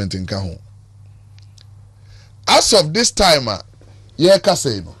 recruitment in Kahon. As of this time,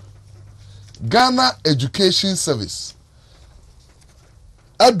 Ghana Education Service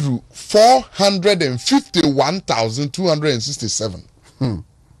adrew 451,267.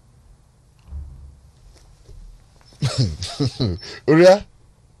 Oria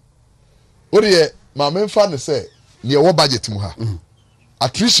my main fan say near what budget mu ha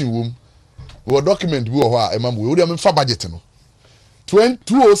attrition wom we document bi wo ho a emam we me fa budget no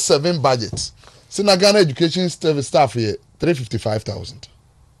 2007 budget say Ghana Education Service staff here 355,000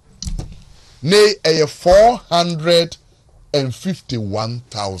 nay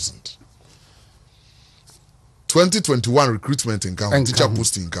 451,000 2021 recruitment in Kahon teacher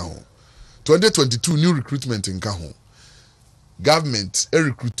posting in Kahon 2022 new recruitment in Kahon government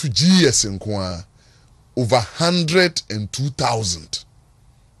recruit to GS in Kwa over 102,000.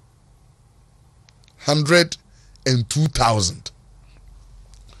 102,000.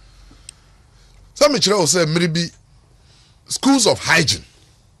 Some will say maybe schools of hygiene.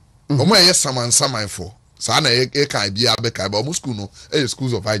 Omo yes saman for. Sana e kan bia be kai ba omo school no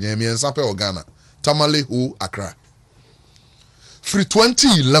schools of hygiene me ensape Ghana. Tamale Ho Accra. Free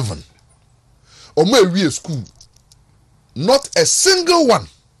 2011. Omo ewie school. Not a single one.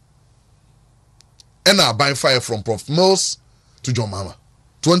 And I buy fire from Prof Mills to John Mama.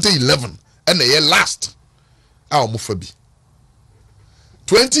 2011. And the year last. Our Mufabi.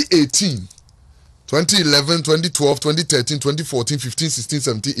 2018. 2011, 2012, 2013, 2014, 15, 16,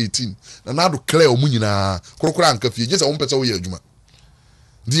 17, 18. And now to clear Omunina. Krokra and Kafi. Just a 1 person way. The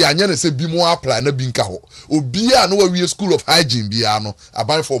Anyana say be more apply na binka ho. Obia no we school of hygiene biano. I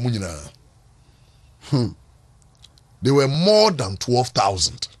buy for Omunina. There were more than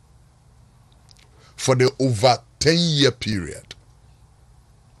 12,000 for the over 10-year period.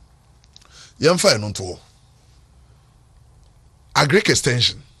 Yamfa enonto. Agric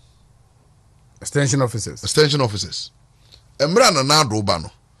extension officers. Emra na do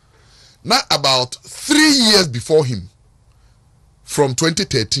bano. Now about 3 years before him, from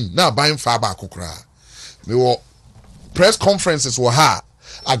 2013, now buying far back okra. There were press conferences were ha.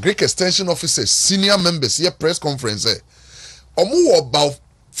 Agric extension officers, senior members here press conference. Omo about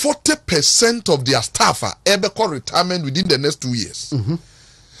 40% of their staff are able to retirement within the next 2 years.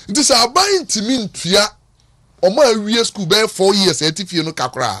 It is our buying to mean tria omo a school be 4 years 80 no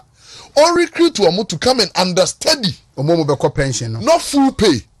kakra. Or recruit to omo to come and understudy. Omo mo be ko pension no. Not full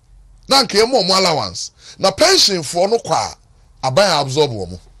pay. Na nke mo allowance. Na pension for no kwa aban absorb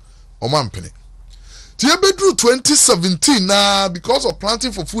omo. Omo ampene. Bedru 2017 na because of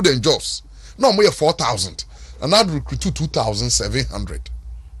planting for food and jobs. No more 4,000. And I'd recruit 2,700.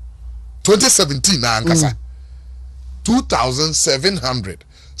 2017 na ankasa. 2,700.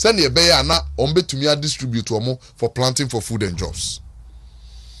 Send ye be na ombe to me distribute omo for planting for food and jobs.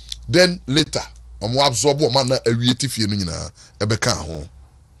 Then later, omo absorb omo na awieti fie no nyina ebeka ho.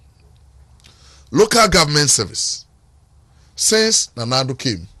 Local government service. since Nanado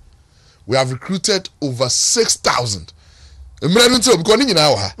came, we have recruited over 6,000. Because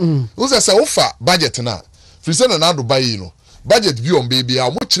say offer budget na. Free say Nanado buy you know. Budget be on baby. How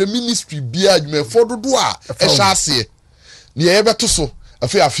much the ministry be a you for do a shase. Ni ebeto so.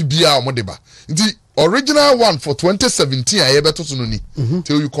 Afi bia o modeba. The original one for 2017 ebeto so no ni.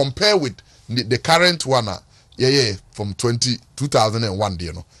 Till you compare with the current one from 2001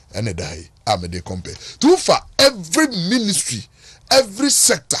 you know. And they compare. To for every ministry, every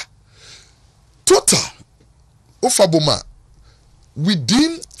sector. Total Ofaboma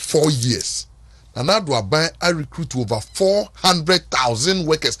within 4 years. Nanado I recruit over 400,000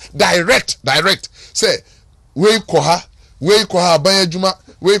 workers. Direct. Say, we koha abanya juma,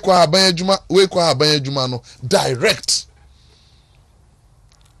 no. Direct.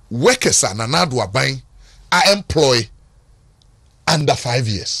 Workers are Nanado I employ under 5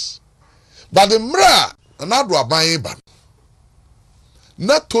 years. But the mra Nanado ban.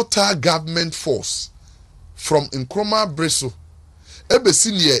 Not total government force from Nkrumah Breso. Ebe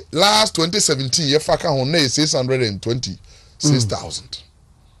senior last 2017 ye faka honne 626,000.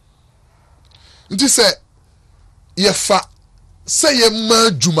 Nti say ye fa say ye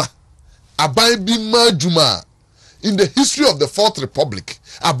majuma aban bi majuma in the history of the Fourth Republic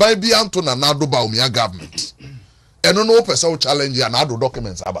aban bi anto na Nanado ba umia government. Eno no person challenge ya Nanado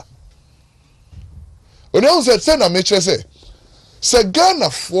documents aba. Oni say na me chere say se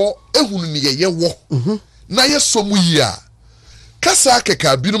Ghana for ehunu ni ye wo na ye somu yi a kasa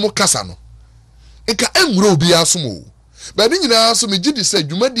keka binom kasa no nka enwuro obi asomo ba ni nyina so me gidi se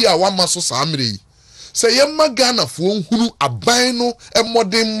dwumadi a wama so saa mere yi se ye ma Ghana for hunu aban no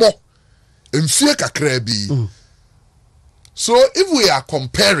emodem mo emfie kakra bi so if we are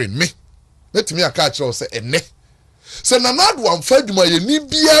comparing me let me aka kire say ene se Nanado amfa dwuma ye ni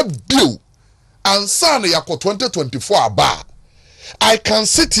bia bio ansa na yakọ 2024 aba I can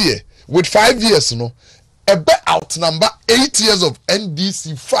sit here with 5 years, no, a bet outnumber 8 years of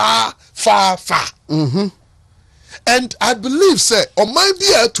NDC far. And I believe, say, or might be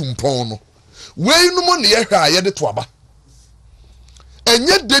a tumpono, where no money here, I had it to aba. And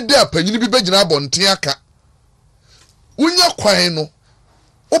yet, they there, penny be beginning on Tiaka. Unya quino,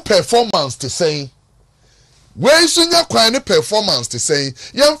 or performance to say, where is your quino performance to say,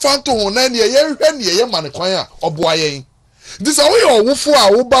 young phantom, and ye man choir, or boy. This is way or wufu a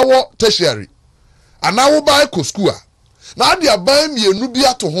wobawo tertiary. And now we buy school. Now they are buying me a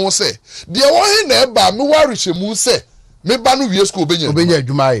nubia to home say. They are one neighbor, me worry shemu say. Me banu we school Obenya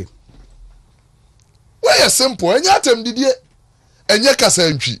Jumai. Why simple? And yatem did ye? And ye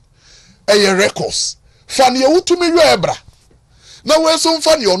kasentry. And ye records. Fanny Wontumi ebra. Now we're some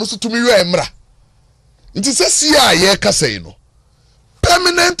funny or no to me emra. It is a CIA kaseno.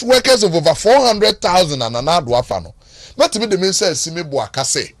 Permanent workers of over 400,000 and Nanado afano. Not to me the men say sime boaka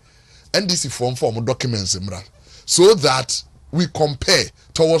say NDC form documents so that we compare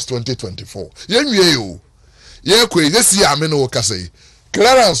towards 2024. Yeah, this year I mean what say.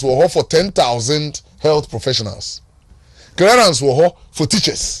 Clearance will hold for 10,000 health professionals. Clearance will hold for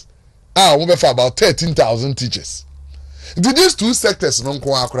teachers. We for about 13,000 teachers. These two sectors no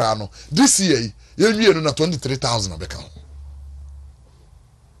this year you na 23,000 abeka.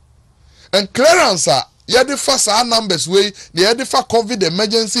 And clearance are yede fa sa numbers way the yede fa COVID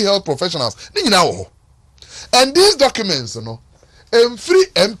emergency health professionals ni nyina wo. And these documents no free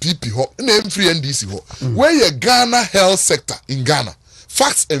MPP ho na free NDC ho where your Ghana health sector in Ghana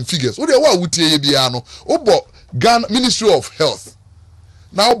facts and figures what they wa wutie bia no obo Ghana Ministry of Health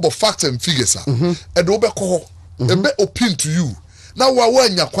now obo facts and figures and obo ko ebe open to you now wa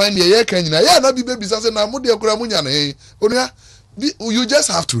nya kwan ne ye kan nyina ya na bi baby say na mo de akura mo nya na onua you just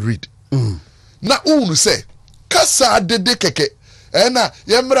have to read. Na unu say kasa dede keke ena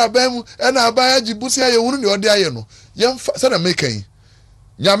yemra bam ena abaya jibusi aye hunu ne ode aye no yemfa say na mekan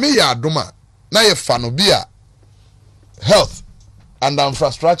nyame ya adoma na ye fa no bia health and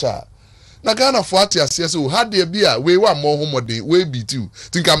infrastructure na Ghana for ati ase so hade bia we wa mo homode we bi tu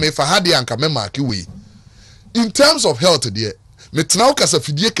tinka me fa hade anka me mark we in terms of health there me tena kasa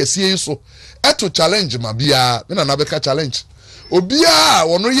fidie kese so eto challenge ma bia me na beka challenge obia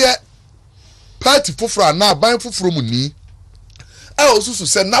wono ye party fufura na ban fufuro mu ni osusu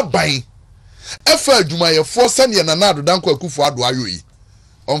se na ban efa adwuma ye fo se ne na Nanado danko akufo ado ayo yi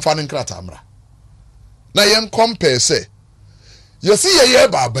onfa ne nkrata amra na yen compare se ye si ye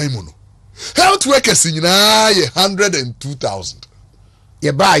ba ban mu no health workers nyina ye 102,000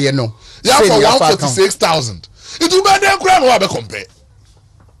 ye ba ye no ya for 146,000 it will be dem kura no be compare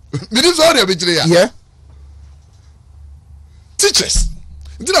me dis all dey be jire ya yeah teachers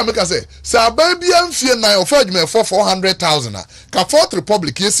ntina make say aban bi amfie nan ofa adwuma for 400,000 ka Fourth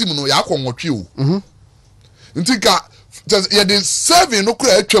Republic yesim no ya akwonwotwe o ntika ye the serving no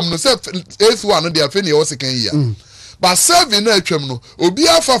kura atwam no say S1 no dey afi ne o second year but serving no atwam no obi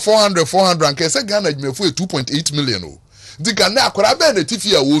afa 400 and say Ghana adwuma for 2.8 million o ntika na akora be na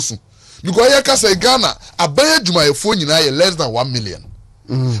tifi a wosu because ye ka say Ghana aban adwuma for nyina ye less than 1 million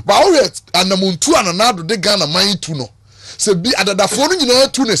but already anamuntu ananado de Ghana man tu no se bi adadafo no nyina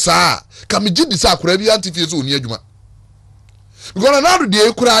tu ne saa ka me gidi saa akora bi antifie so oni adwuma because ananado de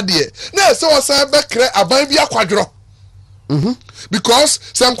ekura de na se wosan be kre aban bi akwadworo because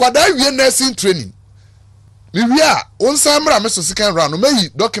some kwada wie nursing training we are on samra meso second round no may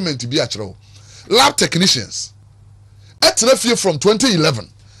document bi a kire lab technicians etra fie from 2011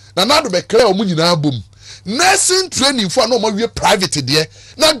 na nado be kre o mu nyina bom nursing training for no more private there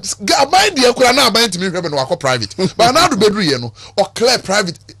na aban de ekura na aban timi hwebe no akọ private but nado bedru ye no o clear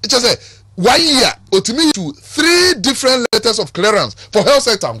private it just say 1 year otimi to 3 different letters of clearance for health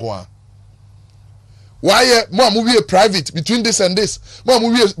sector ngwa. Why more movie private between this and this? More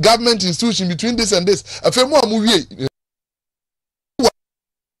movie government institution between this and this. A few more movie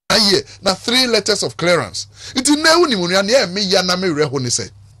now 3 letters of clearance. It is now ni me ya na me reho ni say.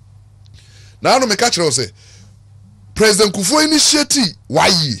 Now no me catch say President Kufuor initiative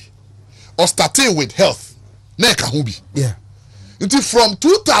why or starting with health. Na ka ho bi. Yeah. Until from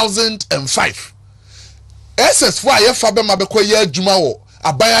 2005 SS4 ye fa be ma be ko ye adwuma wo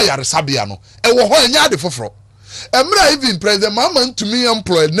abaya yaresabia no e wo ho anya de foforo emra even President Wontumi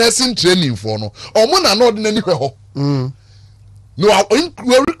employ nursing training for no omo na no de nani hwe ho no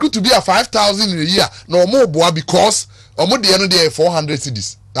we recruit to be a 5,000 in a year no omo boa because omo de no dey 400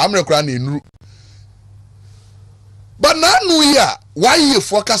 cedis amre kra na enuru but na no year why you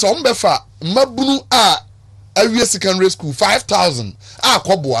focus on befa mabunu a awie secondary school 5,000 a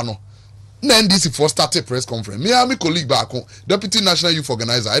koboa no na NDC for started press conference. Me and my colleague back, Deputy National Youth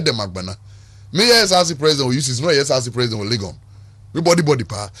Organizer, Edem Magbana. Me SRC President will use his no SRC President will leg on. We body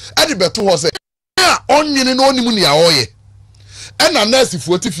pa. Edi beto ho say, "Yeah, onye no oni mu ni a oye." And na nurse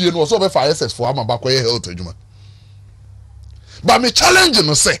for tifie no so be for SS for am back health adwuma. But me challenge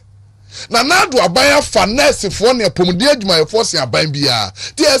no say, na do abaya fa nurse for na pomudi adwuma for se aban bia.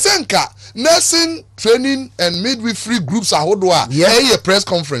 Ti esenka nursing training and midwifery groups ahodo a yeah press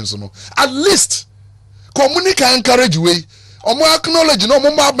conference no at least communicate encourage way omo acknowledge no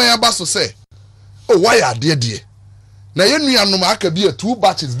omo aban aba so say oh why are there na ye nuanom aka bi 2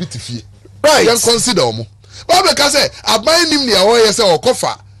 batches bi tifie right you consider omo ba be ka say aban nim ne awo ye say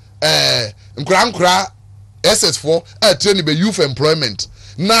okofa nkura SS4 training be youth employment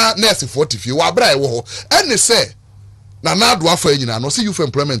na nurse for tifie wa bra e wo ho ene say na do afa nyina no see youth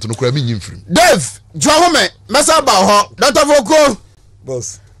employment no kura me nyimfrim Dave Johome mesa ba ho Dr. Voko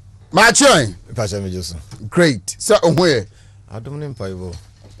boss ma chon pasha me joso great so ohwe adom ne mpaibo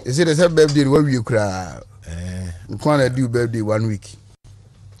is it the birthday we wi kura nkwana do birthday 1 week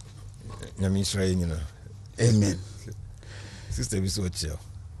nyame Israel nyina amen sister bi so chill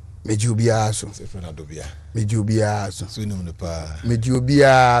meji obia so se fana do bia meji obia so so num ne pa meji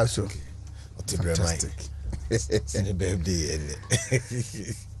obia so fantastic birthday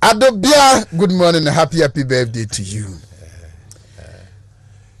Adobia, good morning and happy birthday to you.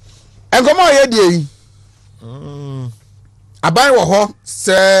 And come on, ye aban wo ho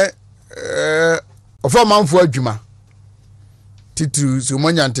se ofo manfo adwuma titu so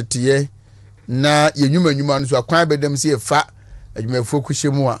monya ntetiye na yenwuma no so akwan bedam se fa adwumafo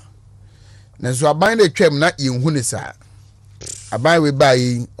kuhyemu a na so aban na twam na yenhu ne sa aban we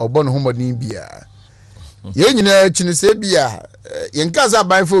bai obo no homodin bia ye nyina chine se bia yenkaza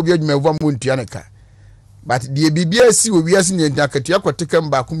aban fo obi adwumafo mo ntua ne ka but de bibia si wo wiase ne ntakatu akoteka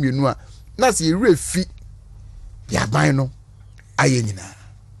mba ko mienu a na se yere fi ya aban no aye nyina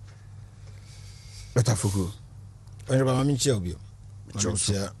Dr. Fuku onye ba mami chia obi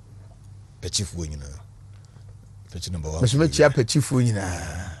chia pechifu nyina pechi number 1 me chia pechifu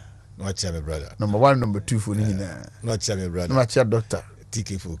nyina no chia me brother number 1 number 2 for nyina no chia me brother no chia doctor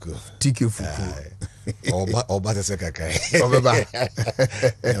TK Fuku oba se kakai obeba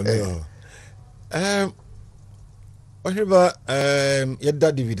onye ba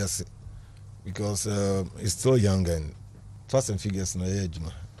yeda dividends because he's still young and fast and figures na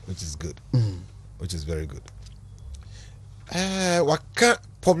ejuma which is good which is very good waka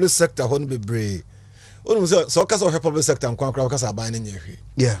public sector hon be brave onu so kasa o public sector nkwankwa kasa aban ne hwe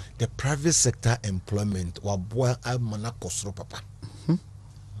yeah the private sector employment wa boa amana kosoro papa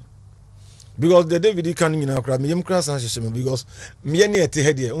because the David can you know me yem class and because me ne ete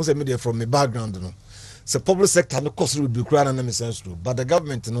head here unse me there from my background no the public sector no cost will be crying and sense true, but the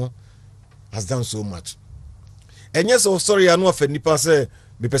government has done so much. And yes, oh sorry, I know if nipa say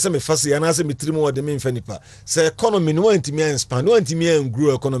me person me fast and I say me 3 more the main nipa. Say economy no want me expand, no want me and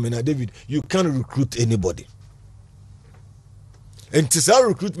grow economy now, David. You can't recruit anybody. And this our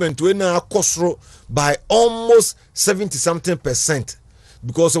recruitment we now cost by almost 70-something%,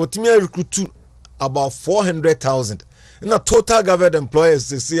 because what me recruit to about 400,000. And the total government employees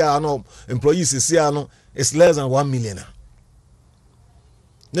this year employees this year is less than 1 million.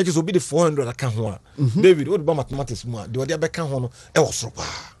 Next will be the 400 I can hold. David, what about mathematics? The idea back on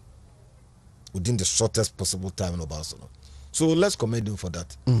within the shortest possible time in Barcelona. So let's commend him for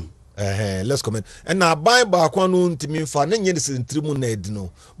that. Let's comment. And now buy back one on to me for none years in Trimuned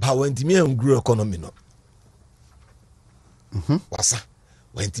no, but when to me and grew economy no. Wasa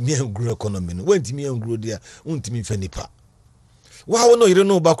when to me and grew economy no, when to me and grew there, won't me fenipa. Wow, no, you don't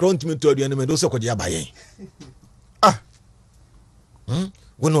know background to me to the enemy, those are what you are buying.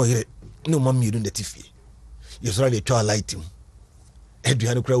 We know here, no mammy, you don't the tiffy. You're sorry to light him.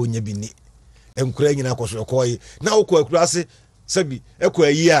 Edrian crow in your bini, and crying in a coy. Now, Quassy, Sabi,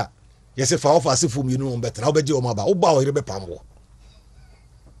 Equa year. Yes, if I offer as if you know better, I'll bet you my bow here be pambo.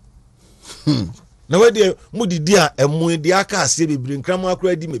 Now, dear, moody dear, and moody diaka, say, bring Crammer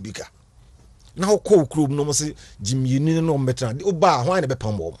credit me bigger. Now, call crew no say, Jim, you need no better. The Oba, why be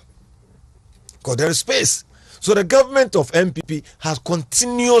pambo? Because there is space. So the government of MPP has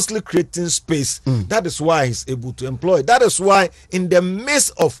continuously creating space. That is why he's able to employ. That is why in the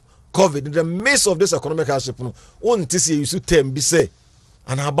midst of COVID, in the midst of this economic hardship, one this year you should tell me say,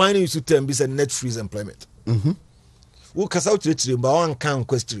 and our buying you should tell me say net freeze employment. Who can out to but one can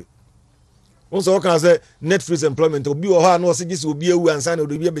question. Also, can say net freeze employment will be or no this will be a and sign will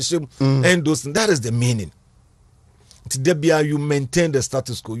be a bishop and those. That is the meaning. Today, you maintain the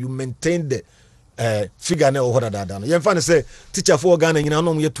status quo, you maintain the figure na ohoda da no yemfa ne say teacher for Ghana nyina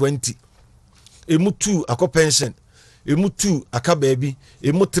no ye 20 emu 2 akọ pension emu 2 aka baabi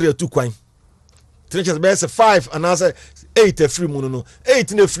emu 3 atu kwan teachers be say 5 and answer 8 free mu no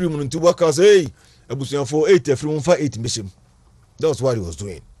 8 na free mu no nti workers hey abusuan for 8 free mu fa 8 mission. That was what he was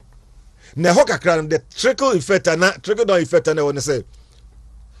doing. Na ho kakra the trickle effect na trickle down effect na won say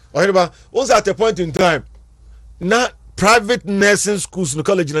ohireba once at a point in time na private nursing schools no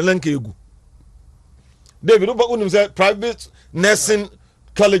college na lanka egu David, who said private nursing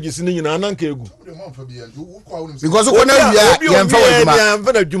colleges in the United States? Because you can't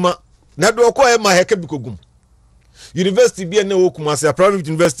University be a no Kumasi, private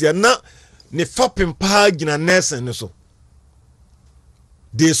university, and now ne fapping pagina nursing. So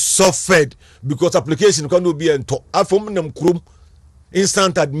they suffered because application can't be in top. I formed them krum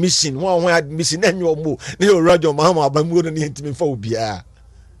instant admission, one admission, and your move. They were Radio Mahama, but more than the intimate phobia.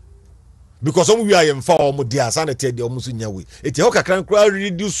 Because some we are in for more dear sanity the almost in your way. It's a hoka can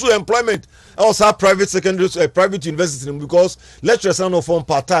reduce employment. Also private secondary private university because lecturers are no form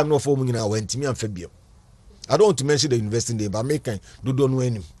part time, no form in our Wontumi and Fabio. I don't want to mention the university name, but make don't know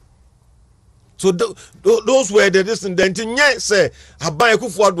any. So those were the distant denting say I buy a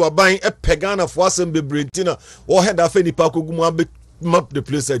kufu do buying a pagana for some be brintina or had a feni paco map the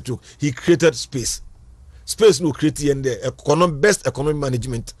place I took. He created space. Space no create and the best economic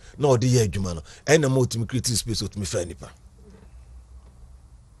management no the year jumano and the multi creative space with me friend.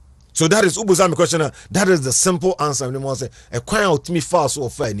 So that is Ubuzami question. That is the simple answer. Anyone say a choir out me fast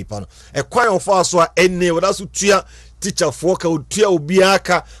or fair nippano. A choir of fast or any without to teacher for tia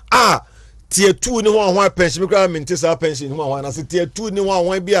ubiaka tier 2 no one pension because our pension one I say tier 2 no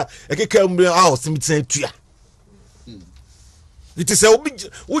one be a kekambria house me say tia. It is a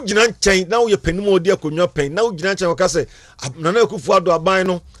Ujina chain now your penny more dear kun your pain now Ujina Case Nana Kufuado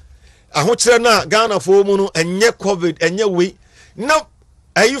Abino. I want to na Ghana for mono and ye COVID and ye we now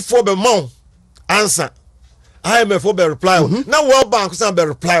are you for the mount answer I am a for the reply now World Bank some be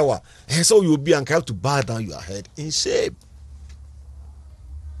reply and so you'll be and have to bow down your head in shape.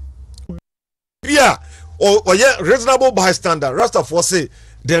 Yeah or yeah reasonable bystander Rasta for say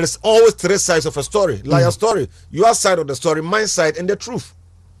there is always 3 sides of a story. Like a story, your side of the story, my side, and the truth.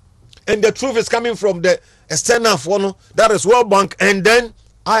 And the truth is coming from the external one, that is World Bank, and then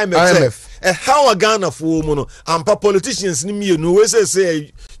IMF. And how a Ghana for woman and politicians in me, no way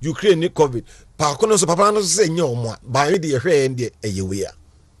say Ukraine COVID. Pacono so papa say no more by the hair and the year.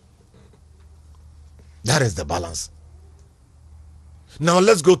 That is the balance. Now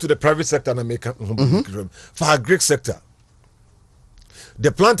let's go to the private sector and make for our Greek sector.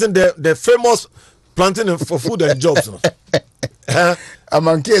 The planting, the famous planting for food and jobs.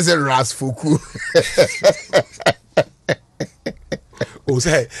 Among case ras fuku. who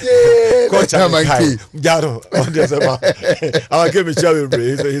say, Coach Amanki. Jaro, our game is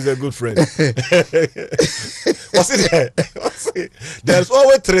he's a good friend. What's it? There's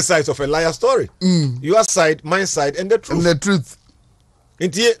always three sides of a liar story. Your side, my side, and the truth. And the truth.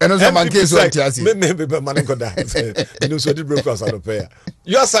 And also, man, case maybe man got that. You know, so did breakfast out of pair.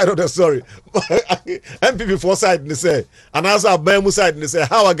 Your side of the story. MPP four side, they say, and as our Bemu side, they say,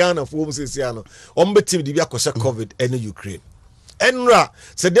 how a Ghana for Mumsiano, team, the Biakosha COVID and Ukraine. Enra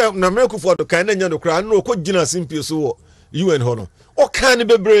said, Nameko for the kind of crown, no, could Gina Simpio so you and Hono. Or can it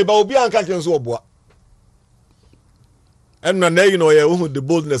be brave, but be unconscious or what? And now you know, the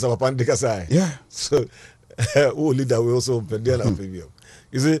boldness of a pandicasai. Yeah. So, leader will also open the other.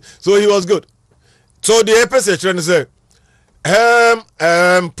 You see, so he was good. So the episode trying to say,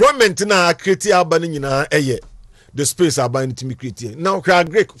 employment na create abani na the space abani to me create. Now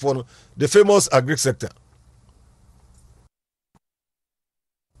Greek for the famous agri sector.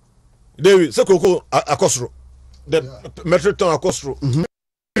 David, so Koko Akosro, the metric ton Akosro.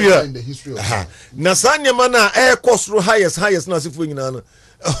 Yeah, in the history of Nasanya mana air Kosro highest na sifu nyina.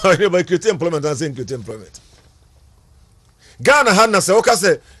 By create employment and saying create employment. Ghana Hana say, okay,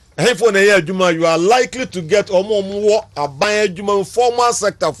 say, you are likely to get more a buy juma formal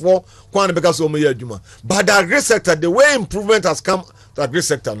sector for Kwan because of juma. But the agri sector, the way improvement has come to agri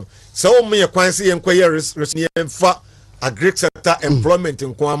sector, so me a Kwansi inquiries for agri sector employment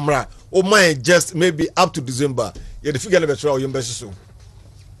in Kwamra. Oh my, just maybe up to December. Yeah, the figure never try you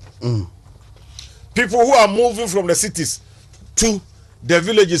people who are moving from the cities to the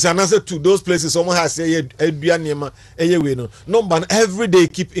villages and answer to those places, someone has a number every day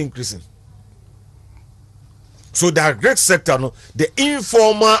keep increasing. So the agri sector, no, the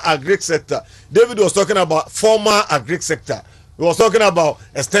informal agri sector. David was talking about formal agri sector. He was talking about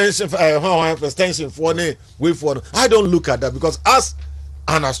extension for way for. I don't look at that because as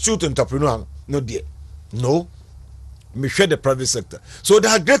an astute entrepreneur, no dear, no, me share the private sector. So the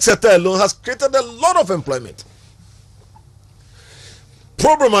agri sector alone has created a lot of employment.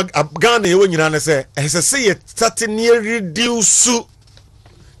 Problem Ghana when you say it starting near reduce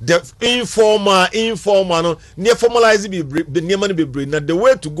the informal no near formalize be near money be bring. Now the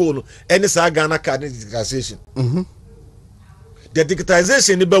way to go no any Ghana card digitization. The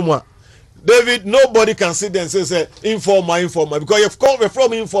digitization in David, nobody can sit there and say informal because you've come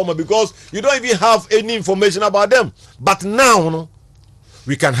from informal because you don't even have any information about them. But now no,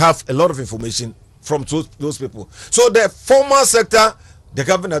 we can have a lot of information from those people. So the formal sector, the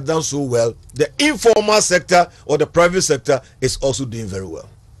government has done so well. The informal sector or the private sector is also doing very well.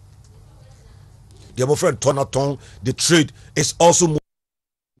 My friend Tonaton, the trade is also moving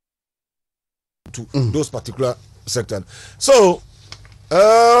to those particular sectors. So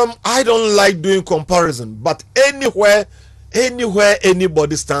I don't like doing comparison, but anywhere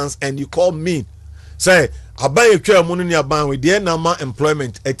anybody stands and you call me, say I buy a chair money about with the number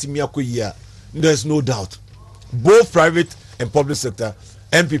employment at year. There's no doubt. Both private and public sector,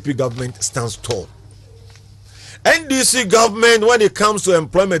 MPP government stands tall. NDC government, when it comes to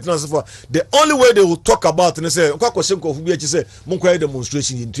employment and so forth, the only way they will talk about and say,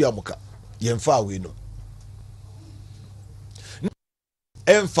 demonstration in Tuamuka. Yemfa we know.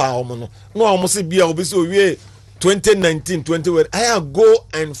 No, almost be 2019, 20. I go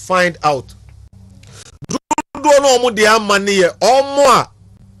and find out. Money or more.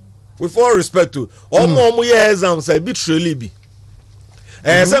 With all respect to all more exams, I be truly be.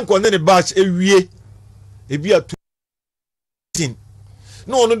 Some condemn batch a year, a year 2.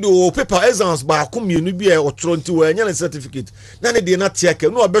 No, do paper exams by a community or 20 and certificate. None of the not take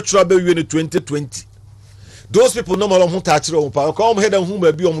no better be in 2020. Those people no more touch on power. Come head and whom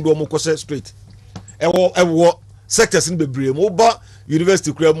be on Domocose Street. And sectors in the Brim, Oba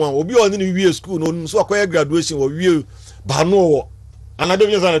University Cremon, will be on any school, no, so acquire graduation or you, but no. And I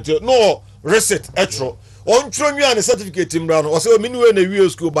don't no reset etro on Tromia and a certificate in Brown or so minimum in a real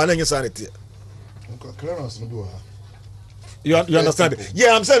school by any sanity. You understand?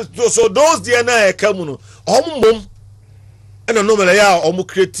 Yeah, I'm saying so those DNA come on and a normal almost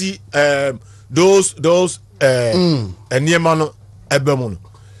create those and near man ebemon.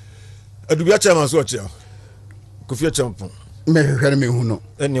 A do chairman's watch here. Kufia champion. Me who know.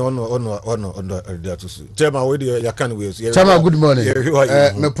 Any on there to see. Chairman, where you can wait. Chairman, good morning.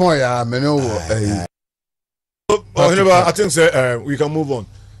 Me point ya me no. I think we can move on.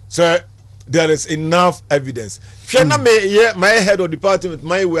 Sir, there is enough evidence. My head of department,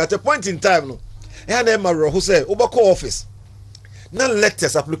 my way at a point in time, no. And then my who say Obako office. Now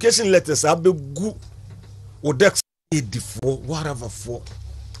letters, application letters, I be good. Or dex for whatever for.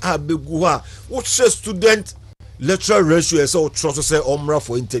 I be good. What's a student? lateral ratio is all trust say omra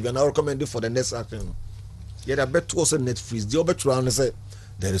for interview and I recommend it for the next action. Yet I bet also net freeze. The other round say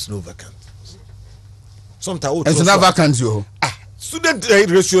there is no vacant. Sometimes it's not vacant you. Student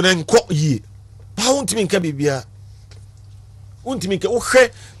ratio then quote ye. How won't mean can be beer? Won't mean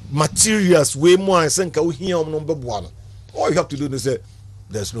materials way more and send here number one. All you have to do is say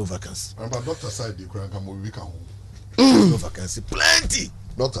there's no vacancy. But doctor side the crank no vacancy. Plenty.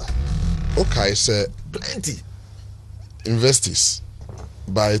 Doctor. Okay, sir. Plenty. Investors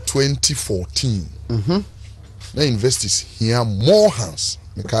by 2014. The investors here more hands.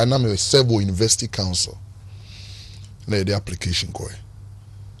 Because now we several investing council. Now the application go.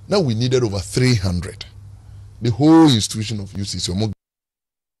 Now we needed over 300. The whole institution of UCC.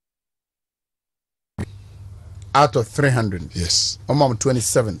 Out of 300. Yes.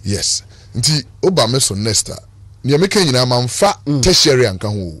 27. Yes. Nti Obameso Nesta. Ni ameke nyina manfa tertiary anka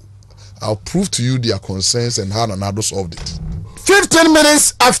ho. I'll prove to you their concerns and how Nanado solved it. 15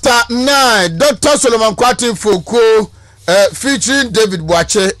 minutes after 9, Dr. Solomon Kwati Foucault featuring David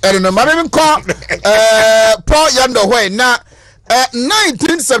Boache. And I'm call Paul Yando Way. Now,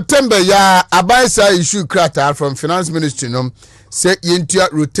 19 September, ya Abaisa issue krata from Finance Ministry. Say into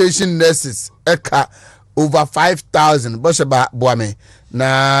rotation nurses eka over 5,000. Bosheba Boame.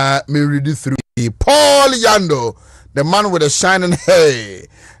 Na me read it through. Paul Yando, the man with the shining hair.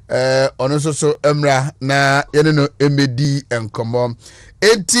 On also so Emra na yenno MD and come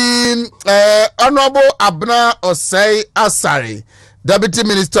 18 Honorable Abna Osei Asari, Deputy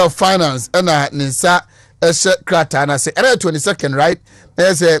Minister of Finance, and Nisa Krata, and I say 22nd, right?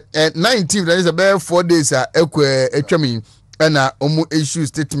 There's a 19th, there is about 4 days equemi and omu issue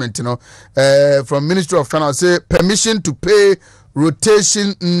statement, from Ministry of Finance, say permission to pay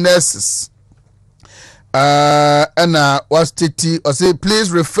rotation nurses. And was TT or say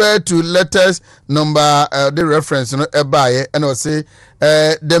please refer to letters number the reference and I say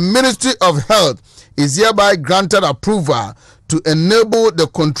the Ministry of Health is hereby granted approval to enable the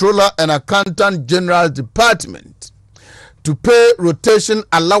Controller and Accountant General Department to pay rotation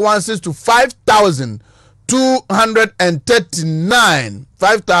allowances to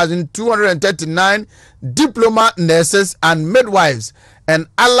 5,239 diploma nurses and midwives and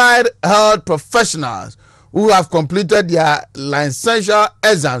allied health professionals who have completed their licensure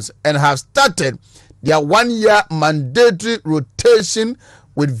exams and have started their 1-year mandatory rotation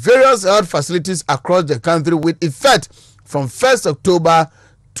with various health facilities across the country with effect from 1st October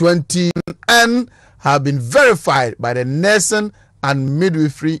 2020 and have been verified by the Nursing and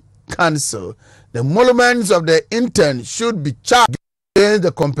Midwifery Council. The emoluments of the intern should be charged against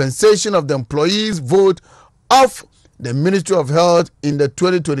the compensation of the employees' vote of the Ministry of Health in the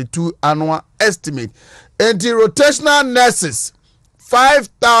 2022 annual estimate. Anti-rotational nurses,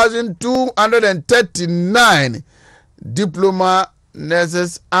 5,239 diploma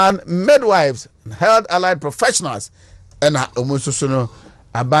nurses and midwives, health allied professionals, and almost so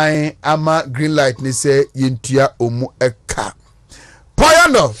abayin ama green light ni say yintua omu eka.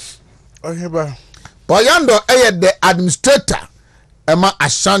 Poyando, the administrator, Emma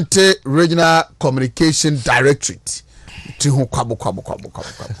Ashanti Regional Communication Directorate.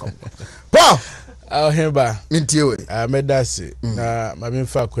 Paul, Hemba, Mintiwe, Medasi, na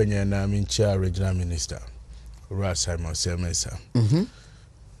Mamimfa kwenye na Mincha Regional Minister, Simon Semesa.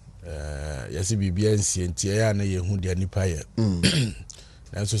 Yasi BBNC, Ntia na Yehudi Anipaye.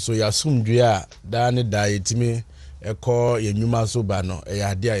 Na so yasumdua da ne da yetimi eko yenyuma so ba no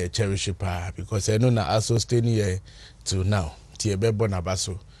ya de a cherish pa because I know na aso stay here till now. Tie bebo na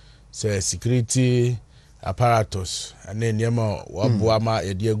baso. Say security apparatus and then yema wabuama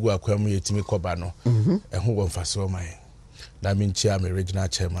yedi egu akwam yetimi koba no ehu wonfaso man na minchia me regional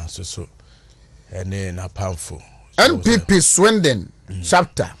chairman so ene na pamfo NPP Swindon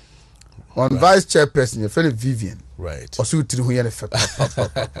chapter on vice chairperson Felix Vivian, right? Or so utiri hu ye ne fe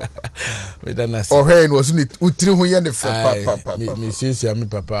We don't know. or hey was ni utiri hu ye ne fe me says ya me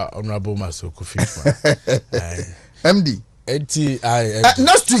papa honorable Masoko Fishman MD ATI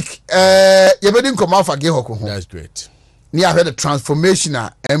next week you better come out for get hoko. That's great. Ni I heard the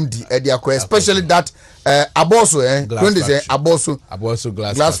transformational MD especially that Aboso when they say Aboso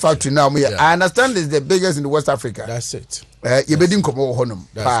glass factory now I understand it's the biggest in the West Africa. That's it. You better come out honum.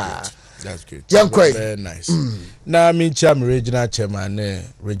 That's good. Very nice. Now I mean regional chairman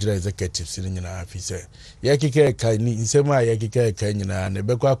regional executive sitting in our office. Yakika kani insema yakika kani na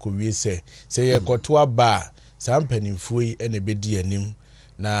nebekwa kuwi say yakotoa ba sampani fui ene bedi anim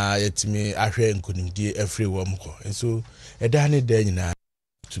na yetimi ahwe nkunimdie every womko. And so edane den na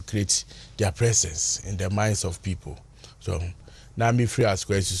to create their presence in the minds of people. So na me free as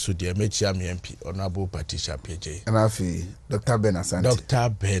kwesi so de me chia me MP honorable Patricia PJ and afi Dr. Ben Asante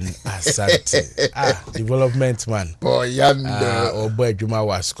development man boy yanda obo adwuma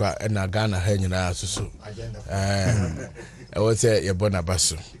waskwa na Ghana ha nyina so I would say ye bona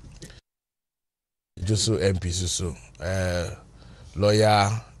baso Joso MP so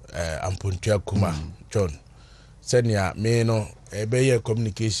lawyer Ampontua Kuma John senior me no ebe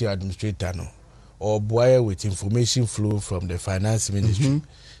communication administrator no or boy with information flow from the finance ministry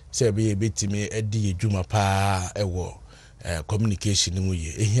say be betimi edi edwuma pa ewo communication mu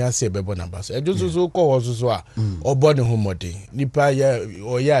ye ehia say be bona baso ejoso ko wo so a obo ne homodin nipa ye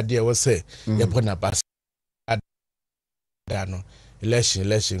oya de wo say ye bona baso no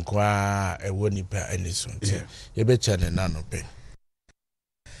election kwa ewo nipa eniso ye be chane na no pe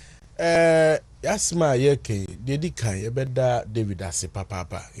Yasma yeke dedi kan yebeda David ase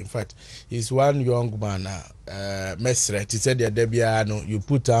papa. In fact, he's one young man mesret. He said the no you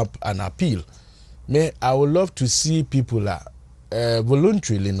put up an appeal. Me I would love to see people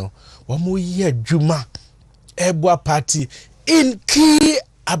voluntarily no one more year juma ebwa party in key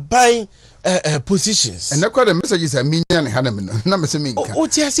abai positions. And the message is a minion Hanam. No, Mr. Minka. Oh,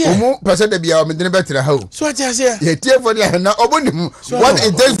 yes, yes. Person to be our better house. So, yes, yes. Yeah, tear for the now. What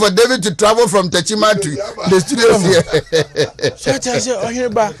it takes for David to travel from Techima to the studio here. So, yes, oh, here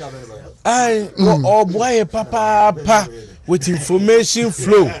back. Oh, boy, papa, with information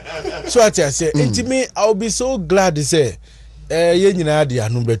flow. So, yes, to me, I'll be so glad to say, Yenina, the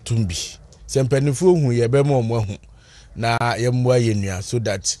Anumbe Tumbi. Sempenifu, who ye be more. Na yemwa yenua so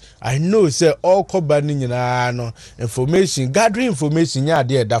that I know say all company nyina no information gathering information ya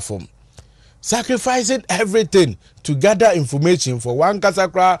dey that form sacrificing everything to gather information for one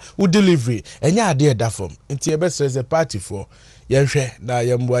kasakra who delivery enya dey that form nti e be stress the party for yenhwe na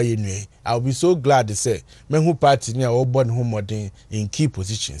yemwa yenua. I'll be so glad to say me who party nya o born who modern in key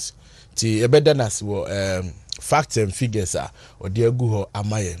positions ti e be danas wo facts and figures or dey gu ho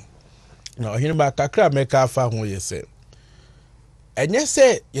amayen na ohinba kakra meka afa ho yese enye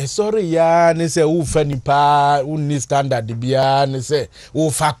se ye sorry ya ne se wo fa nipa wo ni standard bia ne se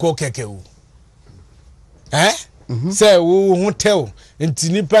wo fa ko keke wo se wo hotel nti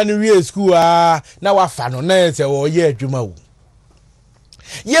nipa ni wie school na wa fa no na se wo ye adwuma wo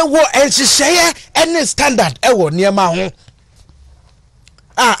ye wo enhyehyeye any standard e wo niema ho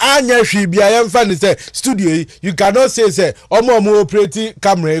anya hwi bia ye mfa ne se studio you cannot say omo operate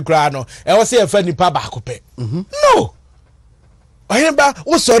camera e kra no e wo se ye fa nipa ba ko pe no.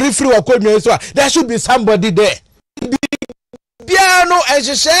 Oh, sorry, free or call me so. There should be somebody there. Piano and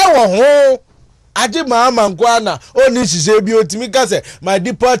she share one. Aji mama nkwana oni sise bi otimi ka say my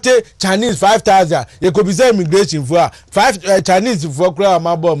deported Chinese 5,000 you could be say immigration for 5 Chinese for kra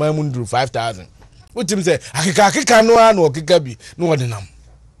amabo my mundu 5,000 utim say akika no an okika bi no odinam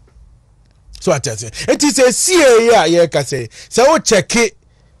so atase it is a CA ya ka say o check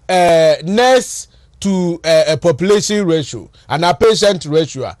nurse to a population ratio and a patient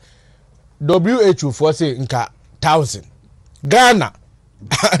ratio WHO for say nka 1,000 Ghana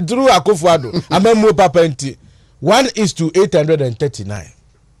through Akufo-Addo amemo papa nti 1:839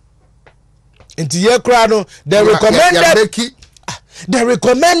 nti ye kra no the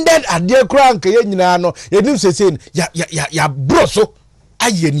recommended ade kra nka ye nyina no yenim sese ya bro so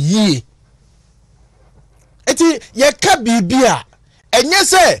aye ni eti ye ka bibia enye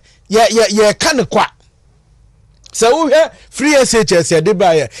se ye ka ne kwa se wo he free SHS ye de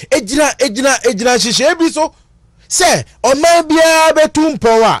ba ye ejina hihye bi so say oman bia betum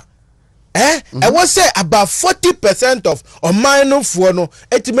pon a I was say about 40% of oman no fo no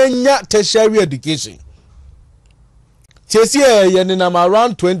etimanya tertiary education chesi ye ni na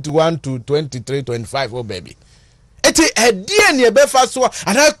around 21 to 23 25 oh baby eti edie ne be fa so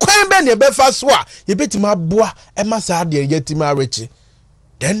ana kwan be ne be fa so a ye betima boa e ma sa de yetima rechi.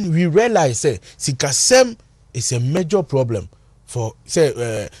 Then we realize say sikasem is a major problem for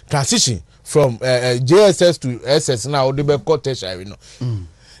say transition from JSS to SS now the be tertiary no.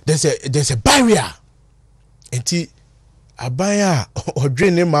 There's a barrier. Enti abaya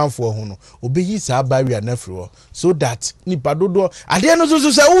odwene manfo ho no obeyi sa barrier na free so that nipa dodo ade no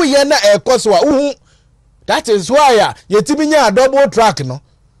so say wo ye na ekoso a that is why yetimi nya double track no.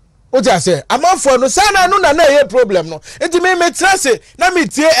 O just say amanfo no sana no na ye problem no enti me trase na me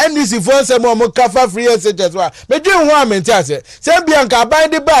tie NDC for say mo kafa free SHS wa me dwen ho amenti ase say bia nka ban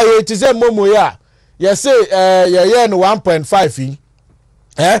de ba ye ti say momo ya ye say ye no 1.5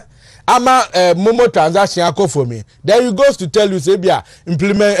 ama momo transaction akofo me then you goes to tell you say bia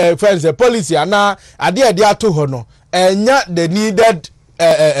implement friends policy ana ade ato ho no enya the needed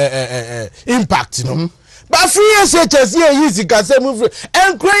impact no But free SHS here easy can say move free.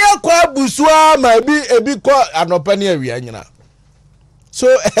 And cry kwa busua ma ebi kwa anopani area nyina.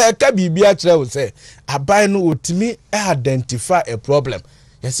 So ka bibia kire wo say aban no otimi identify a problem.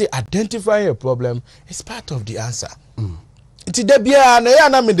 You see, identifying a problem is part of the answer. Iti de bia na ya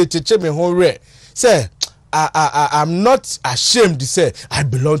na me de cheche me ho re say I'm not ashamed to say I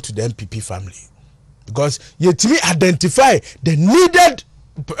belong to the MPP family because you to me identify the needed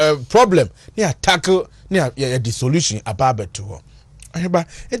problem near tackle near the solution about to her.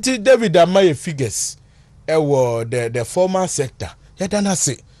 Iti David Amaye figures the formal sector. Ya dana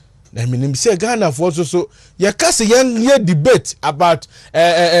say na minim say Ghana for so ya kase yan debate about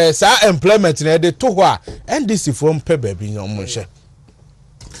employment na de to ho and this from pebe bi no mo hye.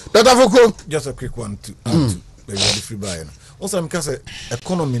 Dr. Foko, just a quick one to add to the free buy. Also, because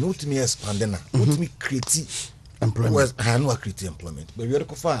economy not me expanding, not me create employment. I know create employment, but we are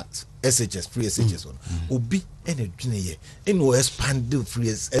the fact SHS free SHS one. Obi any junior, no expand the free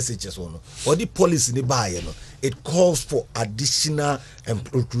SHS one. Or the policy in the buy, it calls for additional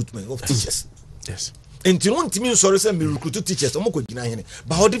recruitment of teachers. Yes. And you want me sorry say me recruit teachers omo ko gina hene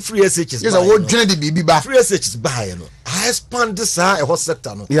but how the free SHS yes I want join the baby ba free SHS buy no I expand this a whole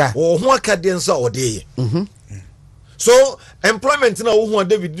sector no yeah or ho academy so dey so employment na wo ho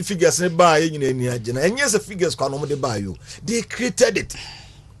David figures ne buy nyina ni agina enye se figures kwa no mo de buy you they created it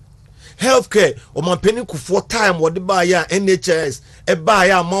healthcare o man penny ku for time wo de buy ya NHS e buy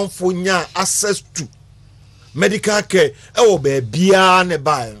ya manfo nya access to medical care bia ne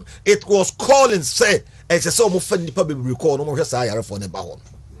buy it was calling say it's so mo fan nipa be recall no mo hwe sa yare for ne ba ho.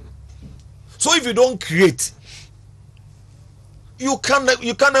 So if you don't create you can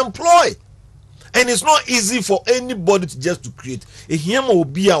employ, and it's not easy for anybody to just to create a him will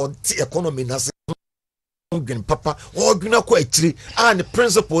be our economy na say papa or gina ko actually and the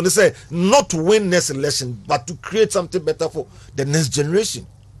principle they say not to win next election but to create something better for the next generation,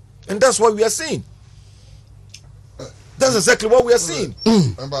 and that's what we are seeing. That's exactly what we are seeing.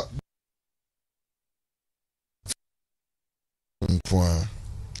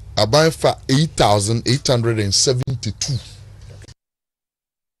 About 8,872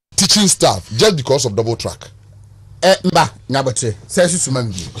 teaching staff just because of double track. I would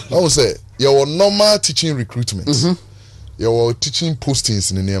say your normal teaching recruitment, your teaching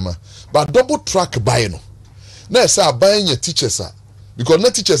postings in the name, but double track buying. Now, sir, buying your teachers, because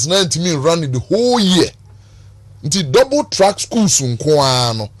not teachers now to me running the whole year. Until double track schools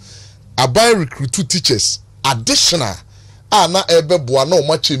unkwano abai recruit two teachers additional na ebe boa na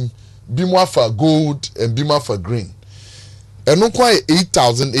omachim bimo for gold and bimo for green eno kwa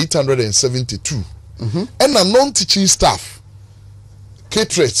 8,872 and a non-teaching staff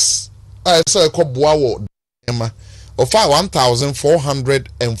caterers I say ko boa wo of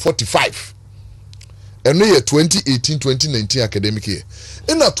 1,445 eno year 2018-2019 academic year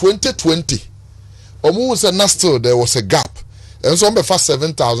in a 2020 Omu said na still there was a gap, and so on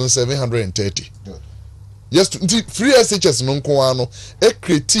 7,730. Yes, free SHS no nkwano e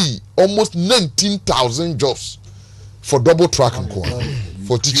create almost 19,000 jobs for double track nkwano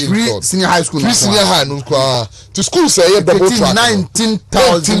for teaching free senior high school. Free senior high no nkwano. To school say double track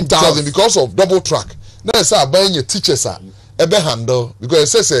 19,000 because of double track. Now say buying your teachers ebe handle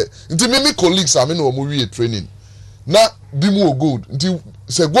because it says nti me colleagues I mean omu we training. Na bimu good nti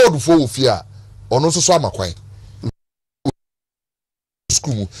say God for ofia ono so amakwan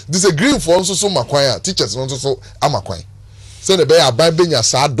school this a green for so makwan teachers no so amakwan so the be ababenya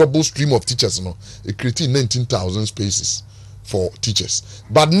sa double stream of teachers no it created 19,000 spaces for teachers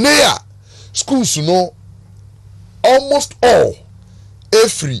but near schools no almost all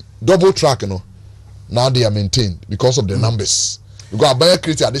every double track no now they are maintained because of the numbers because abaya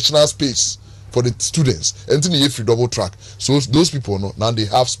create additional space for the students and then every double track so those people no now they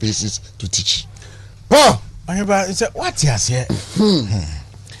have spaces to teach. Oh, what yes, yeah.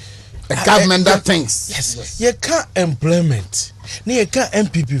 The government that thinks. Yes, you can't employment. You can't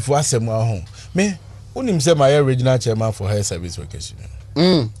MPP for us home. Me, unim say my regional chairman for health service workers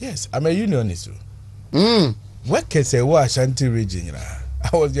union. Yes, I'm a unionist. Workers say what Ashanti region. I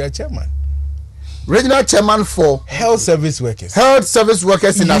was their chairman. Regional chairman for health service workers. Health service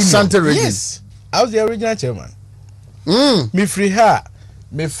workers in Ashanti region. Yes, I was the original chairman. Me free her.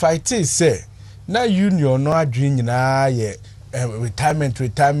 Me fight say. Na union no adwin na ye retirement we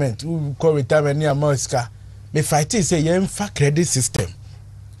call retirement near Moscow me fight say ye credit system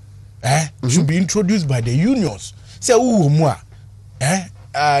should be introduced by the unions say who mu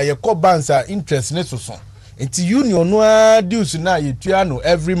ye call banks interest ne so enti union no dues na ye tuano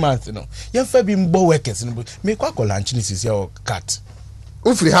every month no ye fa bi mbo workers no me kwa lunch ni sisi o cut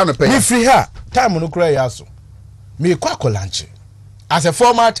Ufri ha no pay. Me free her. Time no cry yaso. Me kwa kolanche. As a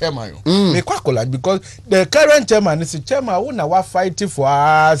former chairman, me kwa kolanche because the current chairman is a chairman who na wa fight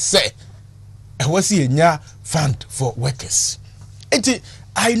for say. I was here nya fund for workers.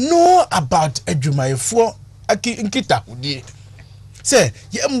 I know about Ejumaifo Aki Nkita Udi. Say,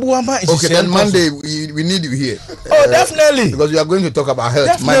 Yambuama is okay. Then Monday we need you here. Oh, definitely. Because we are going to talk about health.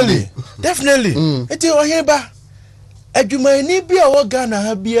 Definitely. Monday. Definitely. Eti oheba. Ejumai ni bia wo Ghana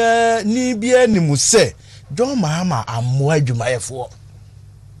ha bia ni bia ni mu se. John Mahama ammo Ejumaifo.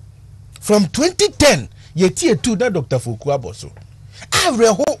 From 2010, yeti etu na Dr. Foku aboso.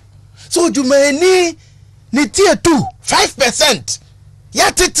 Avreho. So Ejumai ni tier 2, 5%.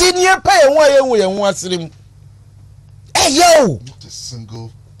 Ya titi ni pa ye ho asirim. Yo. Not a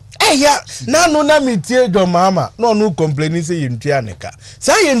single. Ya na no na metie John Mahama no complain say yentwa neka.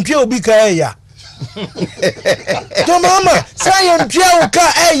 Sa yentwa obi ka ya. John Mahama sa yentwa o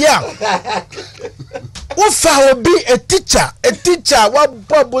ka ya. Wo fa obi a teacher wa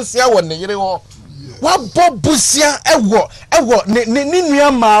bobosia wo ne yire ho. Wa bobosia ewo ni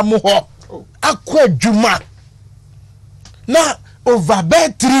nua ma mo ho. Akwa adwuma. Na over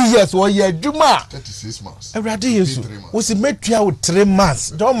 3 years or year juma 36 months. Every yesu we see metua with 3 months.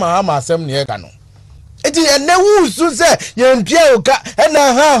 Don't Mahama asem ne ka no. Eti ene wu su se yentua oka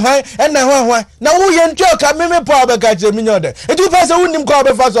ena ha na wu yentua oka meme po abeka che mi nyode. Eti pa se wunim ko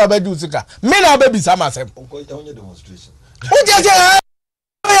abefa so abedu sika. Me na abebi sama asem. Onye demonstration. Ujeje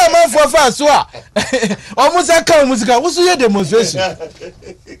man for fast so omusa ka omusika wo so ye demonstration.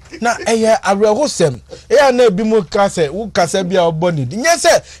 Na arehosem na bi mu ka se wo kasa bia oboni nye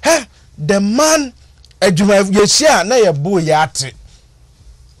se the man adwuma ye share na ye bo ya ate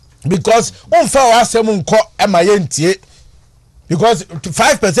because on fa wa asem nko e ma ye ntie because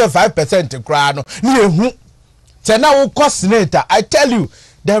 5% kra no ni ehu se na wo coordinator I tell you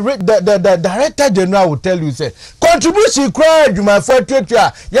the director general will tell you say contribution kra adwuma for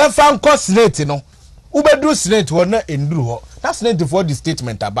tuatua ye fa coordinate no ubedu senate wona enduru ho that senate for the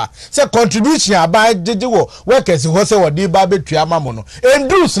statement aba say contribution aba jeje wo workers ho say wodi ba betua mamo no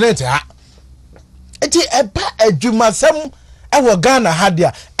enduru senate ha eti eba adwuma sam e Ghana ha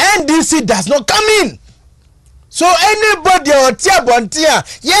dia NDC does not come in so anybody or tia bontia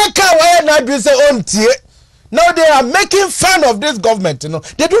ye ka wa na do say ontie now they are making fun of this government, you know.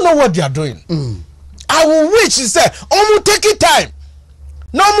 They don't know what they are doing. I will wish say, omu take it time.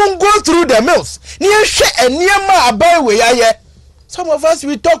 No mun go through the mills. Some of us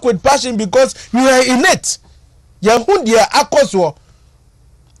we talk with passion because we are in it. Yahundia akoswo.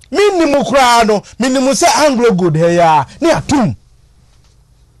 Minimu krano, minimu se Anglo good heya. Ni atum.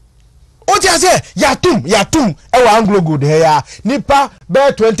 Oja say yatum e wa Anglo good heya. Nipa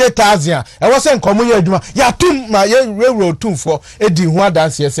be 20,000. E was en komu ye adwuma. Yatum ma ye railroad tum for edi ho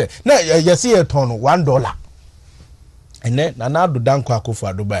adanse say. Na ye see e ton $1. Ene na na do danko akofo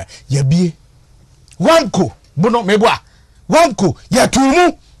adoba. Ye bie. Wanko bono meboa. Wanko ye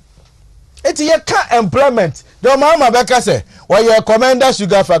tumu. Eti ye ka employment. Do mama beka say, "Why your Commander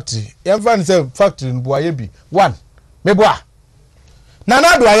Sugar Factory?" Ye fan say factory bo aye bi. 1. Meboa.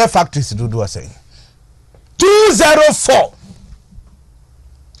 Nana do aye factories do say. 204.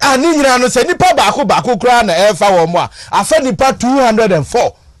 Ani nyina no say nipa baako kra na e fa wo mo a. Afa nipa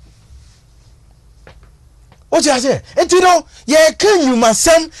 204. What you say? Eti no, ye can you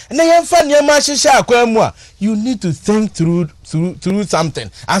masem na ye fa niam ahihia akwa mu a. You need to think through something.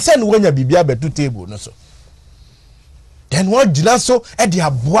 And send when you bibia betu table no so. Then what jina so e de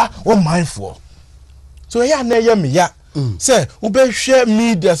aboa o mindful. So ya na ye me ya. Say ube share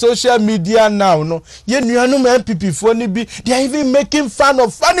media, social media now no. Ye nuanum MPP for ni bi, they are even making fun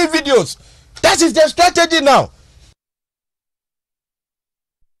of funny videos. That is their strategy now.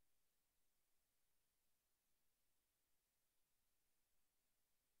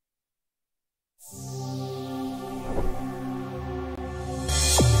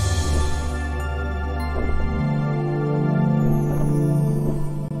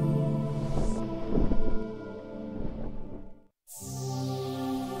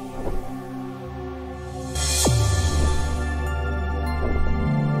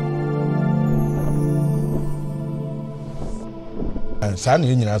 San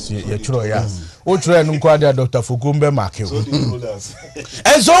nyina so ye churo ya o churo no kwa dia Dr. Fokumbe Marke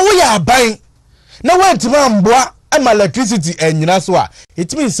and so we are buying na went man boa am electricity nyina so a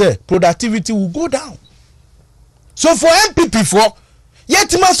it means say productivity will go down. So for MPP for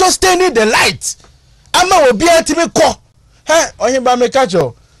yet must sustain the light ama obi atimi ko ohin ba me catch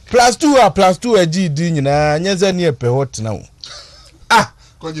 +2 agd nyina nyeze ne epe hot na wo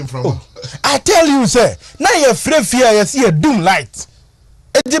From I tell you say na ye free fear ye see a doom light.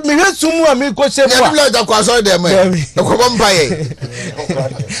 edi mi hwe sumu a mi ko se mu ya biblia da kwa so dem e ko bomba ye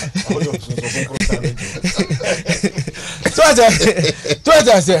so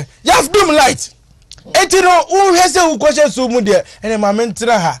say you have dim light eti no u hwe se u ko se sumu de ene ma me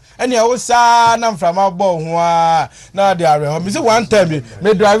ntra ha ene ya wo sa na mframa bo ho a na de are ho mi say one time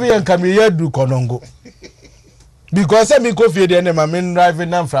me drive yen kam ye du konongo because me ko fie de ene ma me drive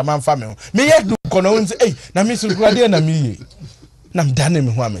na mframa mfa me ho me ye du konongo say eh na me su kura de na me ye na mdane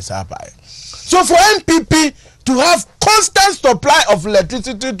me ho amesa ba. So for NPP to have constant supply of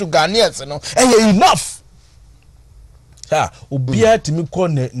electricity to Ghanaians, enough. Obia timi ko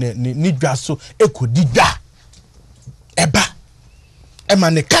ne dwa so ekodi dwa. Eba.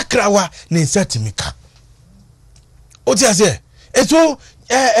 Ema ne kakrawa ne nsatimi ka. Oti ase, eto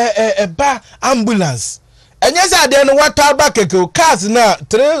eba ambulance. Enye se ade no wata ba keke cars na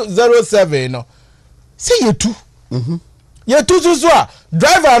 307 no. Say yetu. Ye tuzuzu a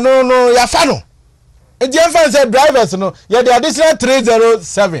driver no ya fa no enti en say drivers no ye the additional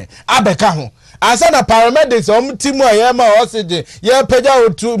 307 abeka ho ansa na paramedics team a ye ma oxygen ye pega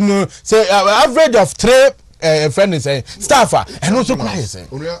otu no say average of 3 friend is staff and also cry say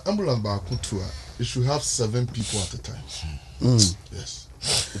ambulance ba kutu a it should have 7 people at a time. Yes,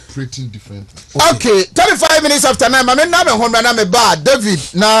 operating differently. Okay, 35 minutes after 9 ma me na me honra na me ba David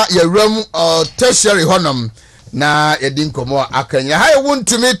na ye ram tertiary honum na yedin komo akanya ha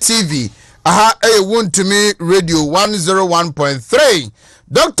Wontumi TV aha Wontumi radio 101.3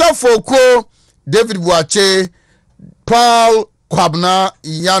 Dr. Foko David Buache Paul Kwabna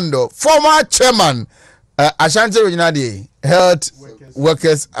Yando former chairman Ashanti Regional Health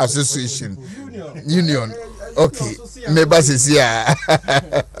Workers Association Union. Okay, me basisia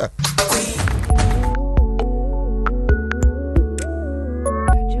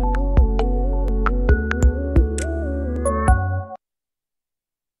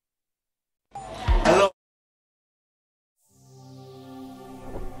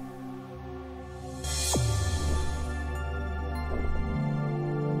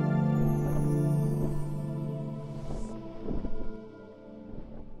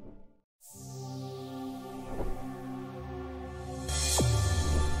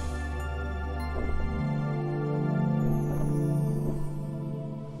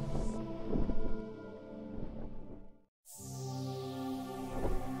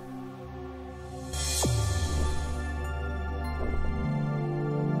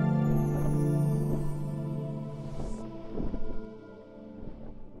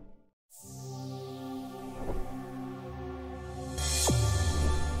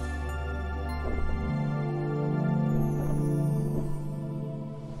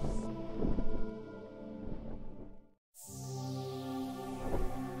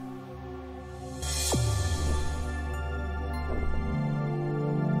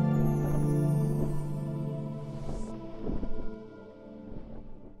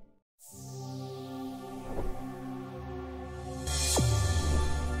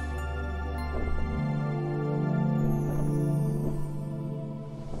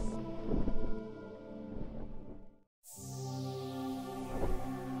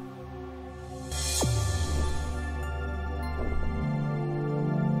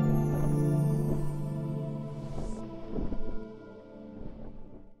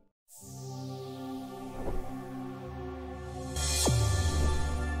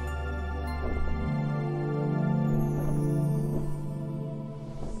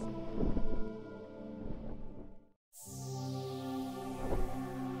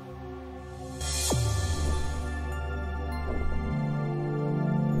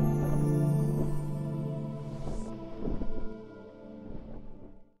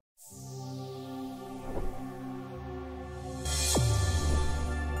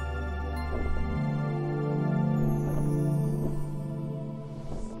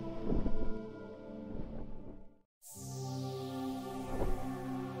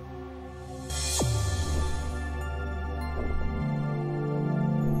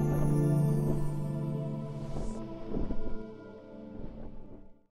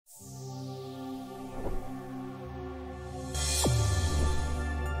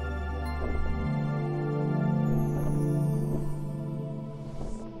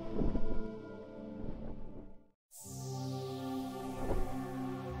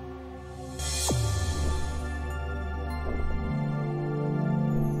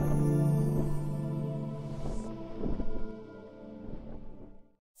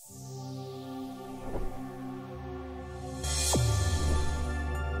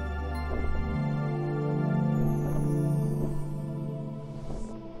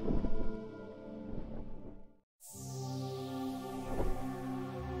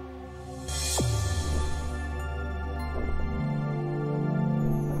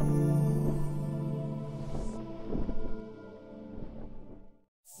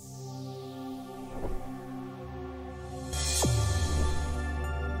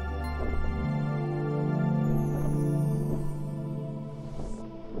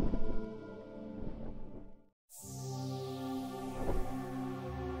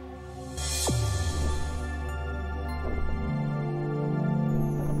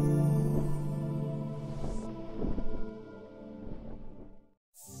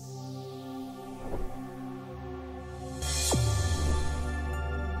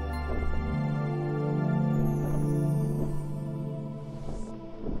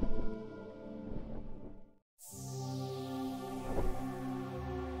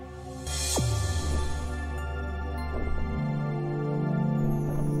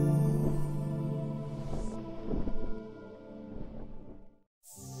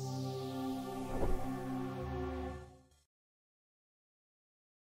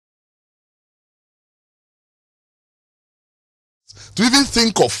to even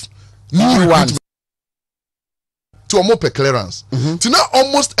think of new ones to a more clearance. To now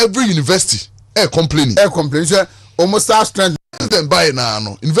almost every university complaining. Say almost our strength. Then by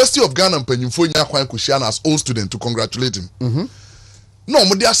now, University of Ghana Penyufo Nyakwan Kushian as old student to congratulate him. No,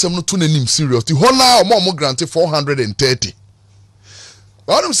 mo dia sem no to nanim serious. The whole now mo granted 430.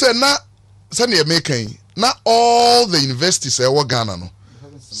 What I'm saying na send you making na all the universities e Ghana no.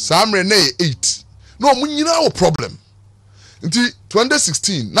 Some rene 8. No, mo nyina problem. Until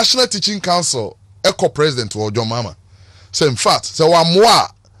 2016 National Teaching Council eco president or John Mama. So in fact, so wa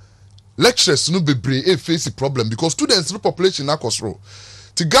lecturers no bebre face the problem because students no population na control.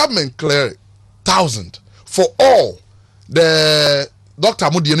 The government clear 1,000 for all the Dr.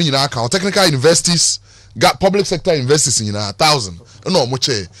 Amudi no nyina account technical universities got public sector universities in 1,000. No mo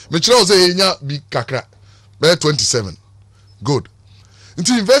che. Me chere say nya bi kakra. Be 27. Good.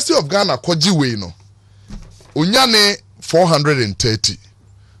 Into University of Ghana kwaji we no. Onyane 430.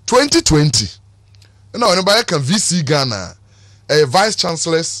 2020. No, anybody can VC Ghana, a Vice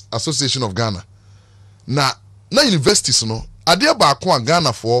Chancellors Association of Ghana. Na universities no, adia ba kwa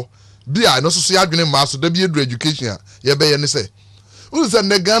Ghana for bia no so ya adwene ma so da bi edu education ye be ye ne say. Who is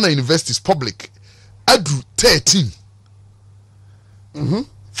the Ghana universities public? Adu 13.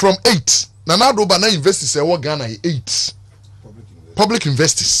 From 8. Na do ba na universities e wo Ghana 8. Public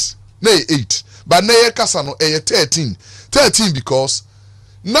universities. Na 8. But na ye kasa no 13. 13 because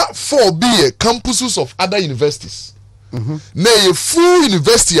not 4 be campuses of other universities. Na a full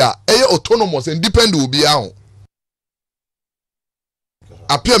university a autonomous and independent will be out.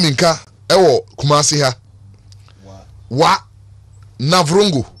 Apia minka ewo Kumasi ha. Wa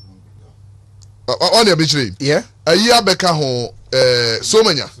Navrongo. On your bitch. Yeah. A year beka ho so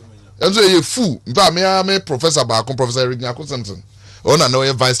many. And so a full me professor ba Professor Rignaco Simpson. Ona no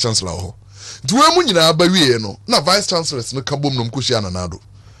a vice chancellor ho. Duemu nyina ba wie no na vice chancellors no kabom no mkoshia na nado.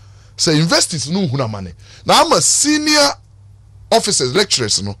 Say investors no huna money. Now I'm a senior officers,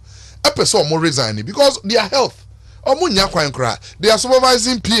 lecturers no. A person more resigning because their health. They are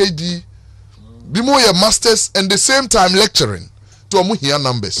supervising PhD, be more masters and the same time lecturing to amuhia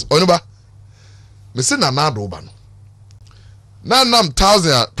numbers. Onuba. Me say na nado ba no. Na nam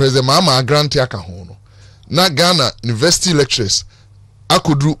 1,000 president mama grant ya ka ho no. Na Ghana university lecturers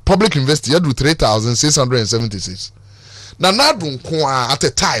akudu public university adu 3,676. Na nado nko at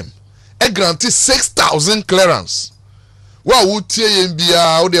a time e granted 6,000 clearance. Wa wo tie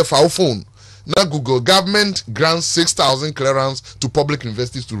mbia wo de fa phone na Google government grants 6,000 clearance to public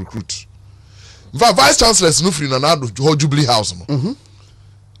universities to recruit. Vice chancellors no free na nado Jubilee House no.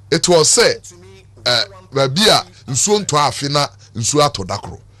 It was said babia nsuo nto afina nsuo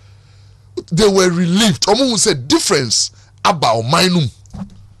atodakro. They were relieved. Omo said difference about minum.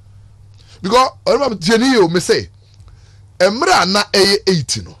 Because I remember Jenny me say emra na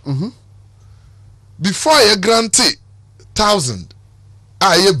 80 no. Before I granted 1,000,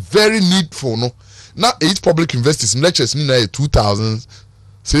 I very needful no. Now 8 public universities lectures ni na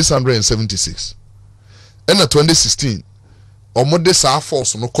 2,676. And in 2016, omode sa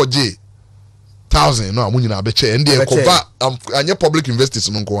force no koje 1,000 no amunyi na beche and they cover anya public universities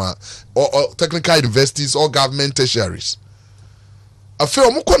no ko or technical universities or government tertiaries. Afi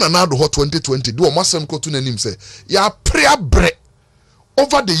omukọ na nado ho 2020 do omasem ko tu nanim say ya prayer bre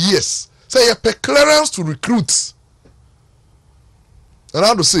over the years. Say you pay clearance to recruit. And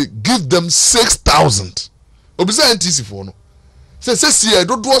I do say give them 6,000. Obisa NTC for no. Say see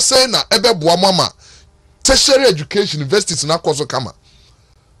do say na ebe boa mama tertiary education universities na koso kama.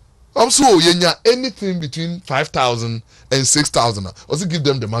 So yenya anything between 5,000 and 6,000. Also give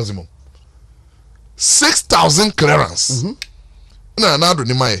them the maximum. 6,000 clearance. Na do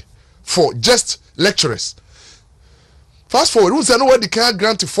ni mai for just lecturers. Fast forward, we say no where the can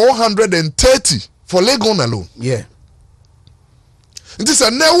grant 430 for Legon alone. Yeah. It is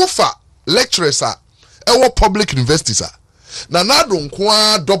a never for lecturers our public universities are. Na do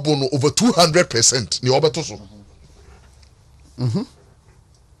nkwa double no over 200%. Ni obeto so.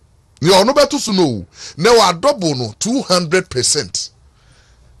 Ni ono beto so no. Na wa double no 200%.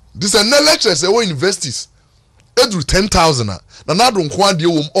 This are no lecturers our universities. Edu 10,000 na do nkwa de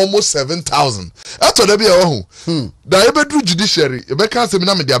almost 7,000. Ato da bia ho. Da ebedu judiciary, ebe kan se mi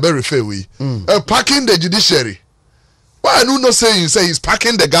na me de abe refer we. Packing the judiciary. Why no say he's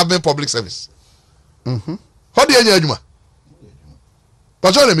packing the government public service? How do you anya adwuma?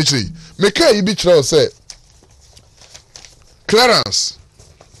 But John Emitri, make e bi kire say clearance.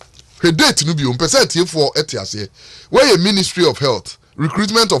 He date no bi o pese tie for etiase. Where a Ministry of Health,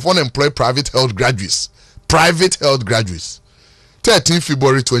 recruitment of unemployed private health graduates. 13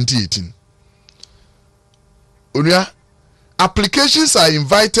 February 2018. Unia Applications are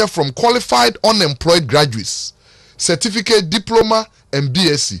invited from qualified unemployed graduates, certificate, diploma, and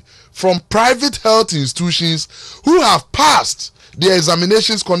BSc from private health institutions who have passed the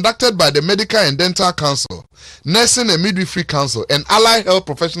examinations conducted by the Medical and Dental Council, Nursing and Midwifery Council, and Allied Health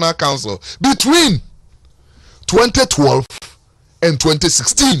Professional Council between 2012 and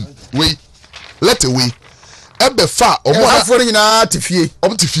 2016. Wait, let away. Ebefa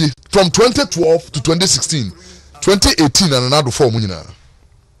from 2012 to 2016, 2018 and another form.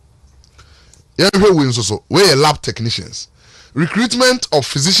 We're lab technicians, recruitment of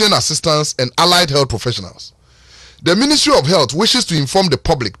physician assistants and allied health professionals. The Ministry of Health wishes to inform the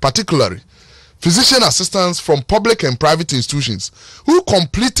public, particularly physician assistants from public and private institutions who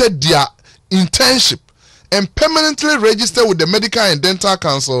completed their internship and permanently registered with the Medical and Dental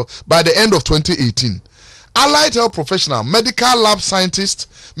Council by the end of 2018. Allied health professional, medical lab scientists,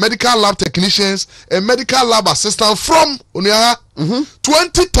 medical lab technicians, and medical lab assistants from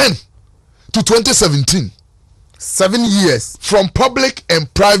 2010 to 2017. 7 years. From public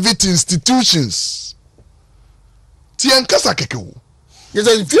and private institutions. Tiankasa kekewo. Yes,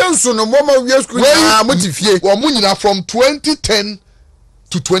 from 2010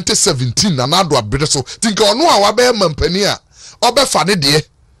 to 2017 anado abrede so tinka ono a wabe mampani a obefa ne de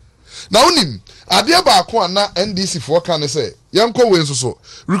na onim ade ba ko na NDC for kan say yanko we so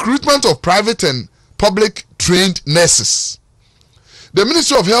recruitment of private and public trained nurses. The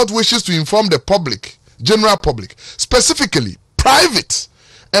Ministry of Health wishes to inform the public, general public, specifically private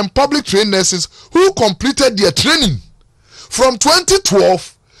and public trained nurses who completed their training from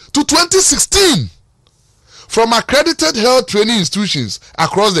 2012 to 2016 from accredited health training institutions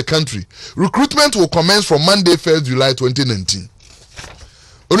across the country. Recruitment will commence from Monday, 1st July 2019.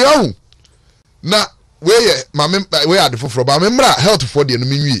 Na we are the for member health for the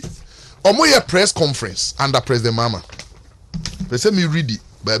enemy. Omoye press conference under President Mama. They say me read it,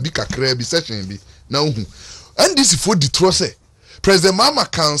 but be kakre be session be now. And this for the trust. President Mama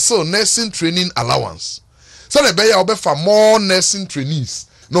cancel nursing training allowance. So the beya obe for more nursing trainees.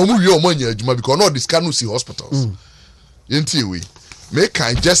 No mu yo money adwuma because no this can see hospitals. Yenti we make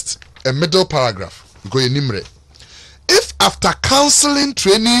I just a middle paragraph because you if after cancelling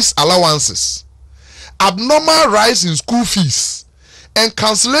trainees allowances, abnormal rise in school fees, and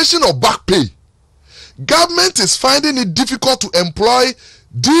cancellation of back pay, government is finding it difficult to employ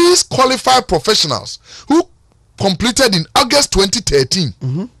these qualified professionals who completed in August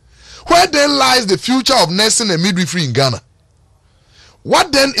 2013. Where then lies the future of nursing and midwifery in Ghana?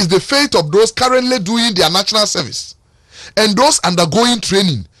 What then is the fate of those currently doing their national service and those undergoing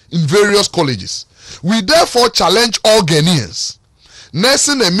training in various colleges? We therefore challenge all Ghanaians,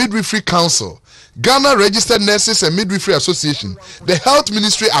 Nursing and Midwifery Council, Ghana Registered Nurses and Midwifery Association, the Health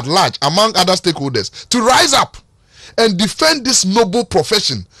Ministry at large, among other stakeholders, to rise up and defend this noble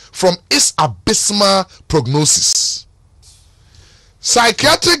profession from its abysmal prognosis.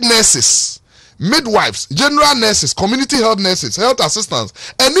 Psychiatric nurses, midwives, general nurses, community health nurses, health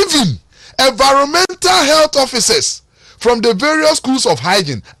assistants, and even environmental health officers from the various schools of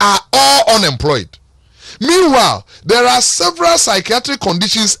hygiene are all unemployed. Meanwhile, there are several psychiatric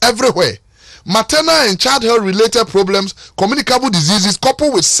conditions everywhere. Maternal and child health related problems, communicable diseases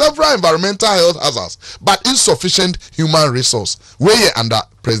coupled with several environmental health hazards, but insufficient human resource. Where you under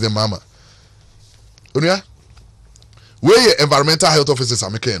President Mama? Where your environmental health officers are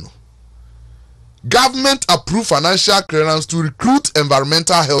making? Government approved financial clearance to recruit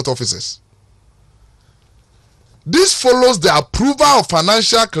environmental health officers. This follows the approval of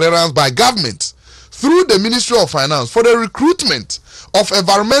financial clearance by government through the Ministry of Finance for the recruitment of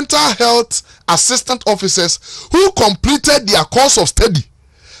environmental health assistant officers who completed their course of study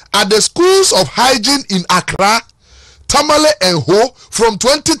at the schools of hygiene in Accra, Tamale and Ho from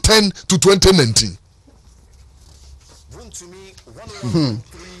 2010 to 2019.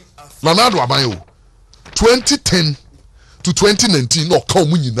 Nanado Abayo 2010 to 2019 no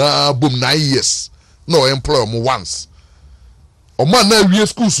come na boom 9 years no employ mo once o man na wie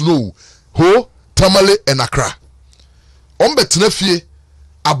schools no Ho, Tamale and Accra on betena fie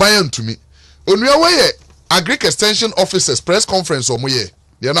Abayan to me onua we agric extension officers press conference o mo ye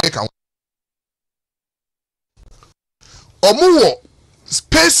they na kan o mo wo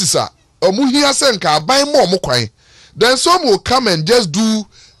spaces a o mo hia se nka aban mo kwan. Then some will come and just do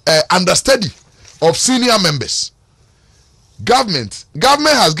understudy of senior members. Government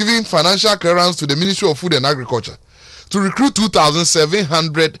has given financial clearance to the Ministry of Food and Agriculture to recruit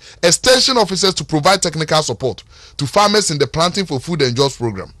 2,700 extension officers to provide technical support to farmers in the Planting for Food and Jobs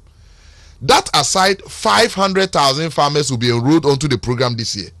program. That aside, 500,000 farmers will be enrolled onto the program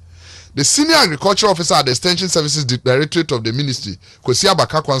this year. The senior agricultural officer at the Extension Services Directorate of the Ministry, Kwesi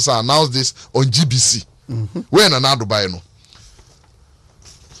Abaka Kwansa, announced this on GBC. Where in another Dubai no?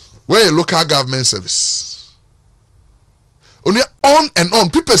 Where a local government service. Only on and on.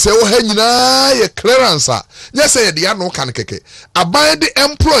 People say, oh, hey, you clearance. Yes, say the no can keke. Abide the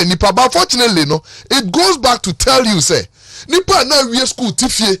employee nipa. But fortunately, no, it goes back to tell you, say, nipa na we school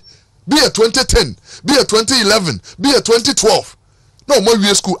tifie. Be a 2010, be a 2011, be a 2012. No more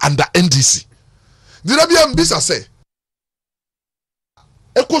we school under NDC. Did I be ambitious say?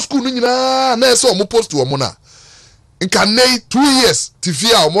 Echo school na so mo post to omona. In can 2 years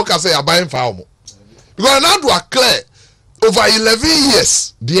tifia omo ka say abayin fa omo. Because now do are clear over 11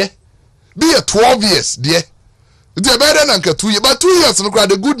 years, dear. Be a 12 years, dear. It's better than 2 years. But 2 years, look at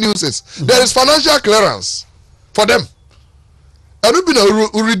the good news is there is financial clearance for them. I don't be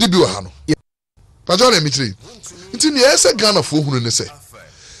already be wahano. Pajon emitri. Until the essay Ghana for who say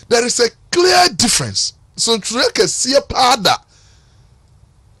there is a clear difference. So to see a pada.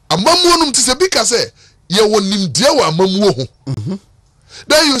 A mamunum to say because say you won him dear wa mamu.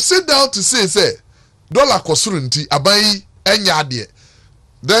 Then you sit down to say dollar kosurunti abai enya de.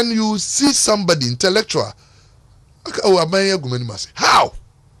 Then you see somebody intellectual. Oh abai agumani mase. How?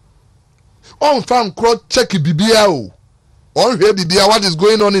 On fan crowd check bibia o. On here bibia what is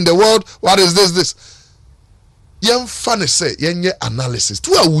going on in the world? What is this? Yen fane say yen analysis.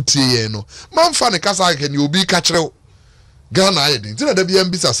 Tu a wutie yen no. Man fane kasa ken you be kachre Ghana yedin. Tina da bi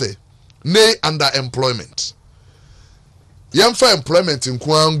mbisa say nay underemployment. Yen fa employment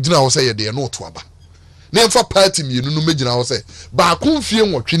nko gina wo say yede no to aba. Na yen fa party mienu no megina wo say ba konfie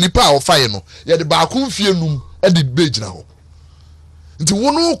nwotwe nipa a wo fa ye no yede ba konfie num e de be gina ho. Nti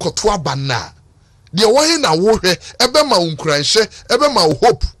wono koto aba na de wo he na wo hwe ebe ma unkranhye ebe ma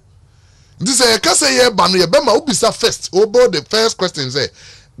hope. This is a say ye banu ye bema ubisa first. Obo the first question say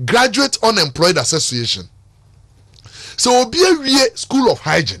Graduate Unemployed Association. So obi a School of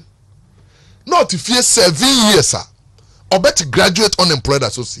Hygiene. Not if you 7 years sir. Or better Graduate Unemployed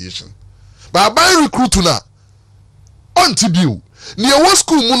Association. But by recruit na on TBU. Near what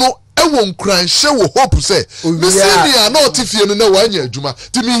school muno e won kran she wo hope say. Me say me not if you no wanya adwuma.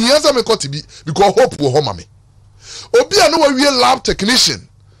 Ti me hiasa me ko tibi because hope wo ho ma me. Obi a no we lab technician.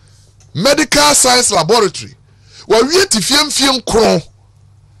 Medical Science Laboratory. Where we tifiem kron.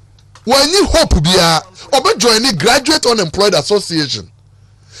 When you hope bia obe join the Graduate Unemployed Association.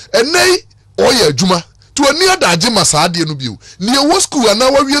 And nay oye juma to a near daji masadi no biu. Near what school and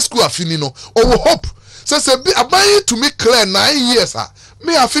now we school afini no or hope. So say be abayi to make clear 9 years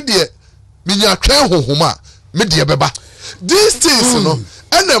me afidie me nya twen hohoma me de beba. These things no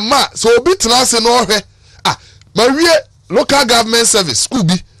and ma so obi tena se no hwe mawie local government service school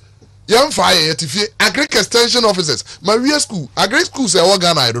bi Young fire tifie agric extension officers Maria school agric schools e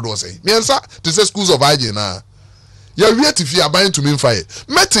Ghana I don't know say miensa to say schools of hygiene na ya wie tifie aban to me fire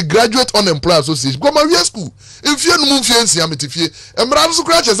met Graduate Unemployed Association go Maria school ifie no mu fie nsia metifie emra so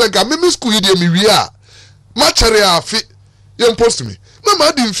kra che say ga me school yi de me wie a ma chere afi ye post me na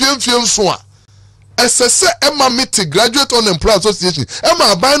ma di fie nso a esese e ma met Graduate Unemployed Association e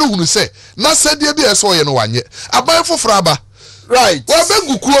ma aban no hunu say na sadie bi eso ye no wanye aban foforo aba. Right.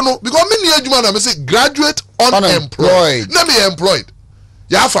 Well, no, because many Edgeman I say graduate unemployed. Let me employed.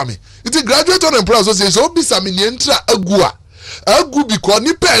 Yeah, for me. It's a Graduate Unemployed Association. So be some intra agua. Agu because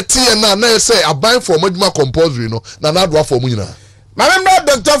ni petty and na say I buy for Majma compulsory no. Na na do for munina. Remember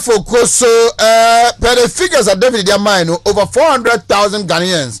Dr. Fokoso per the figures are definitely mine over 400,000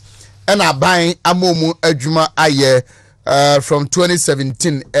 Ghanaians and are buying amomu ejuma aye from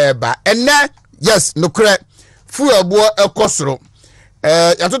 2017 eba. And now yes, no correct. Fuel boy ekosoro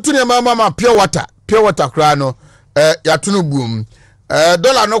yatoto ne mama pure water kra no yatono boom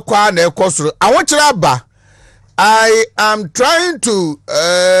dollar no kwa na ekosoro awonkyere aba. I am trying to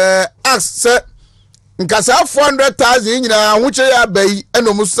ask say nkasa 400,000 nyina awonkyere aba yi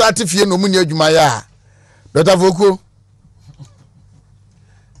eno mu certificate no mu nya adwuma ya Dr. Foko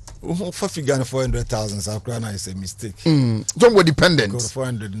for figure 400,000 Sakrana is a mistake. Don't go dependent.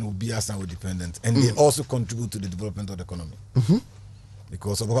 400 no be as now dependent, and they also contribute to the development of the economy.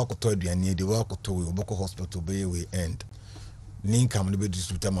 Because of what to do and the work to Boko Hospital be we end. Income no be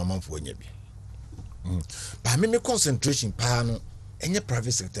distributed my month for nyebi. But I mean concentration pano any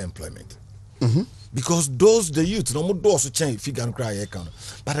private sector employment. Because those the youth no more doors to change figure and cry account.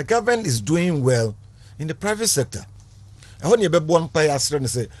 But the government is doing well in the private sector. I want you be born by us and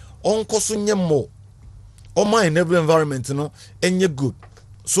say on kosunye mo oma in every environment no enye good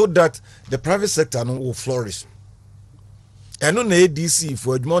so that the private sector no will flourish. And on ADC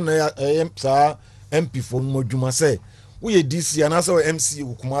for adwuma na MP for mo dwuma say we DC and also MC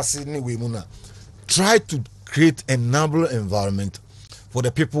Kumasi ni we muna. Try to create a noble environment for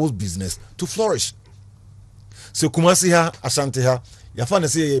the people's business to flourish. So Kumasi ha, Ashanti ha, ya find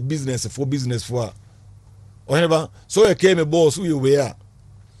say business for whenever so you came a boss who you were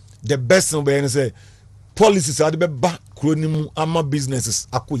the best thing say policies are the back cronimu ama businesses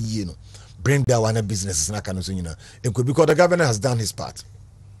akoyie no bring their one businesses na kanu so nyina because the governor has done his part.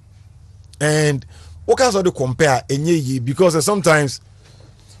 And what can sort of compare enye because sometimes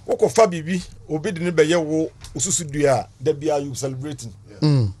woko fa bibi obi de ne be ye wo ususu dua da bia you celebrating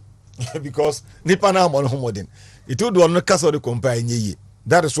because nipa na mo no modern it would one can sort of compare enye.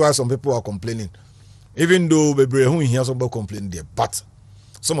 That is why some people are complaining. Even though bebre hu here some complain there, but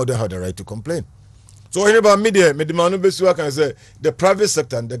some of them have the right to complain. So anybody media medimanu besu can say the private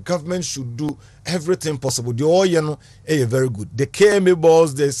sector and the government should do everything possible. The all you know very good. The KMA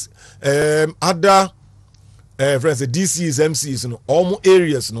balls, there's other friends, the DCs, MCs, no, all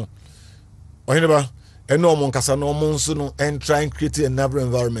areas, no. Or anybody and no mon kasa no mon so no and try and create another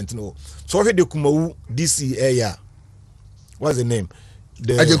environment, no. So if the Kumawu DC area, what's the name?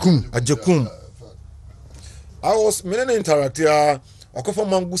 The Ajekum. I was many interactive. I come from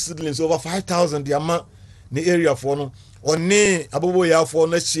mango seedlings over 5,000. The amount the area for no or ne abobo ya for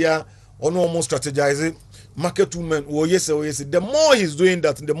next year or no almost strategizing market women. Oh yes, oh yes. The more he's doing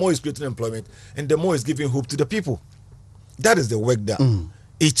that, the more he's creating employment, and the more he's giving hope to the people. That is the work that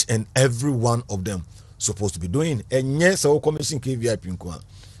each and every one of them supposed to be doing. And yes, our commission KVIP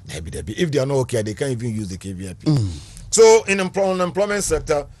if they are not okay, they can't even use the KVIP. So in employment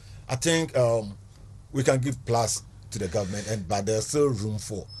sector, I think we can give plus to the government, but there's still room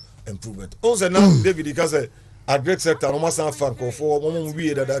for improvement. Also now, David, because a great sector, almost a fan for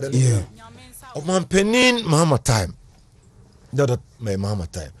man penning mama time. That my mama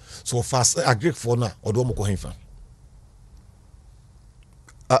time. So fast a great for now, or do mo fan.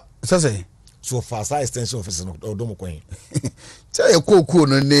 So fast extension officer or do mo Tell you cool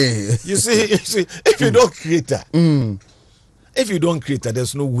no name. You see, if you don't create that, if you don't create that,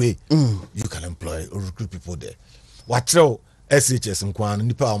 there's no way you can employ or recruit people there. Watch out, SHS and Kwan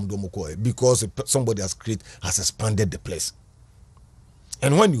because somebody has expanded the place.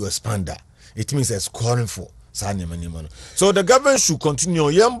 And when you expand that, it means it's calling for. So the government should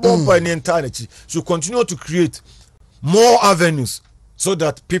continue, should continue to create more avenues so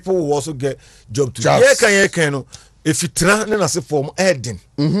that people will also get jobs. If you try to form adding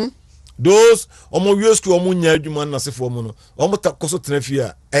those almost to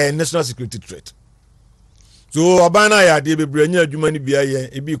national security threat. So abana ya de bebranya adwuma ni bia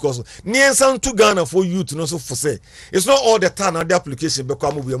ye because niensan to Ghana for youth no so for say it's not all the time the application be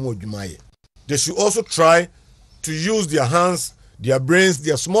kwa mo bia mo adwuma ye. They should also try to use their hands, their brains,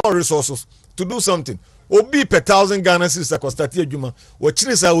 their small resources to do something. Obi per 1,000 Ghana cedis akostati adwuma wo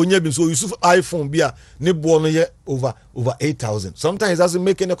chiri sa onya bi so Yusuf iPhone bia ne bo no ye over 8,000. Sometimes it doesn't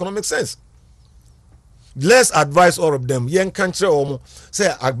make any economic sense. Let's advise all of them. Yen country say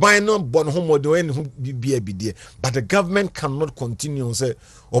agban no bon homo de en be there, but the government cannot continue and say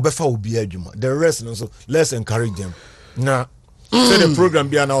obefa obi adwuma. The rest no so let's encourage them. Now say the program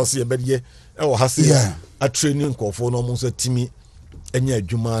be now see but ye e a training call for no mo say timi enya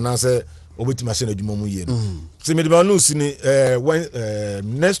adwuma na say obeti machine adwuma mu ye no. See me the news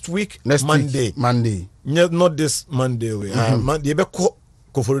when next week Monday. Not this Monday we. Monday be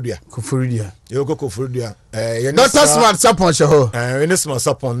Koforidia. You go Koforidia. Dr. Smart Sapon Shaho. Any smart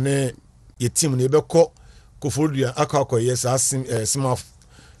Sapon ne your team ne be ko Koforidia akako yes smart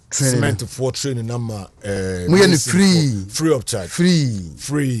cement for training number free of charge.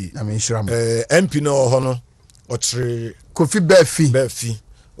 Free. I mean sure. MP no hono or Kofi Befi.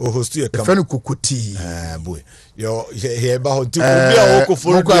 O host you come. Fenu kukuti. Boy. Yo here ba ho ti obi a wo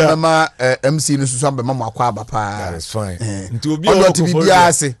Koforidia mama MC no susu be mama akwa aba pa. That is fine. Nti obi a wo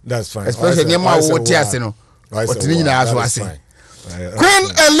Koforidia. That's fine. Especially nyama wo ti ase no. Otini nyina aso ase. Queen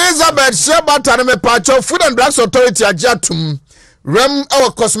Elizabeth Shebata me pacho Food and Drugs Authority ajatum. Rem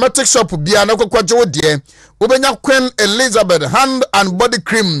our cosmetic shop bia na kwakwaje wo de. Obenya Queen Elizabeth hand and body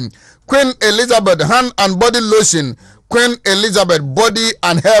cream. Queen Elizabeth hand and body lotion. Queen Elizabeth body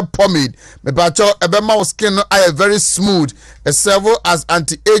and hair pomade. Me pacho ebema skin are very smooth. A servo as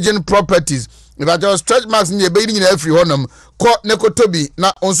anti-aging properties. Me pacho stretch marks ni ebe ni every honum. Ko nekotobi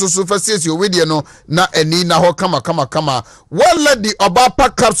na onsusu faces yo wedi no na eni na ho kama. Well let the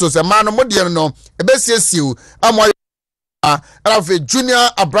obapa capsules e man mo de no ebe siesie amo alafe junior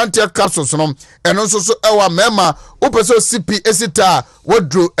abrantia capsules no eno nso so ewa mema upeso CP esita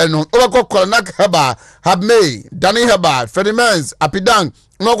wodro eno obako kolonak heba have may dani heba fedimens apidang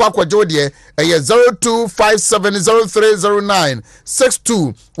no kwa kwajo de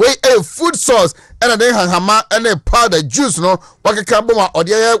 0257030962 we a food source and then hama and a powder juice no wakeka boma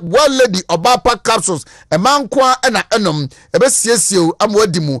ode well lady obapa capsules e man kwa na enom e be siesio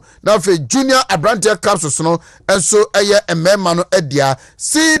amwadimu na fe junior abrantia capsules no enso eye emema no edia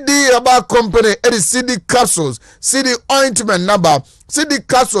CD Aba company edi CD capsules CD ointment number CD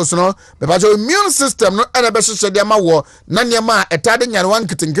capsules no be ba immune system no ene be hye de ma wo na niema etade nyare wan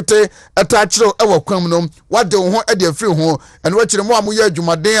kitinkite eta kiro e wakwam no wade ho ede afiri ho ene wakire mo amoya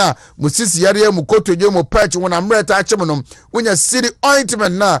adwumaden a musisi yare mu kotodwe mu patch wona mreta akyem no wonya CD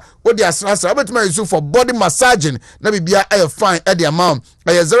ointment na wode asrasra betima use for body massaging na bibia e fine ede amount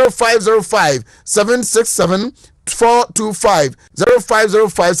 0505 767 425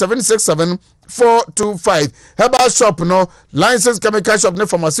 0505 767 425 herbal shop no licensed chemical shop no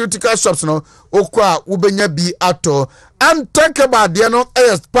pharmaceutical shops no okwa ubenya bi ato and talk about the no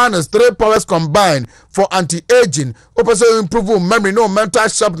spanners 3 powers combined for anti-aging opposite improve memory no mental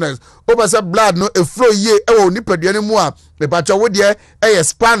sharpness opposite blood no a flow ye e nipadua ne mu a me pacha wo de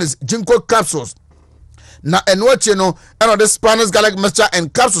spanners ginkgo capsules na enwache no eno the Spanish garlic mixture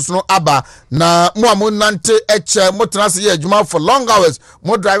and capsules no aba na mo amu nante eche mo transe ye adwuma for long hours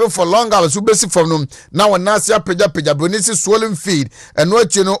mo driving for long hours we basic from no na wona se apagya bonisi swollen feed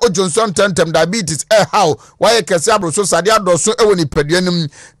enwache no ojonson tentem diabetes how why kese abroso sade adoso e woni paduanim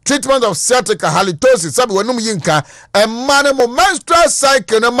treatment of sciatica halitosis sabi wonum yinka e mane mo menstrual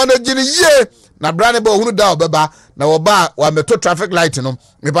cycle na managing ye na brane bo hunu da obeba na oba wa meto traffic light no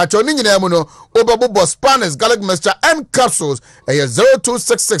me pa cho ni nyina mu no obabobo Spanish garlic mixture and capsules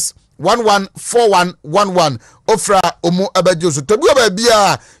 0266 114111 ofra omu abajoso to bi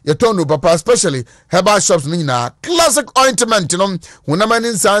bia ye tonu papa especially herbal shops ni nyina classic ointment no hunamani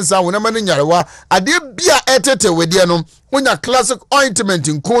nsansa hunamani nyarewa ade bia etete wedie no wonya classic ointment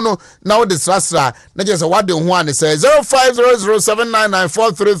nkuno na wo disrasra na je se wade ho ane say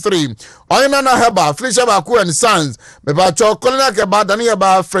 0500799433 oyina na herbal flisha ba ku and sons me ba cho kolona ke ba dani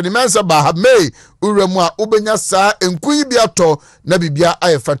ba fredimensa ba ha may uremu a ubenya sa enkuyi bia to na bibia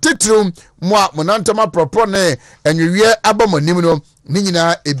ayefa titrum mo a monantama propone enwie abamonim no ni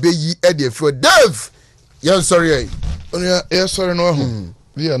nyina ebeyi ede fro Dave yes sorry yes sorry no ho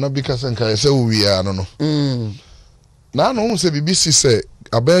bia na bika senka se wi ya no na no se BBC say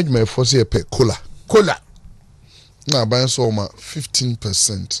abadwuma efo se pe cola na ban so ma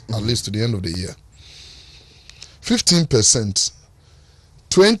 15% at least to the end of the year 15%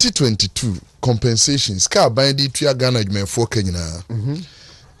 2022 compensations ka ban di tua Ghana adwuma efo kanyina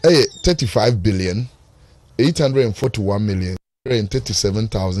 35 billion 841 million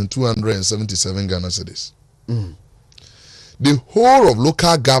 137,277 Ghana cedis. The whole of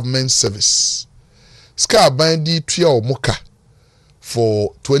local government service ska bandi tua omoka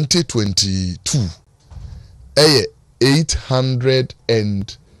for 2022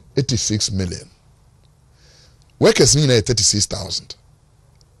 886 million. Workers ni na 36,000.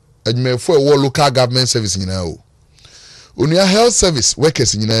 Adwuma for local government service ni na o. Onia health service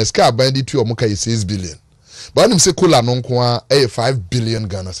workers in ska bandi tua omoka 6 billion. But I'm say cola no nko 5 billion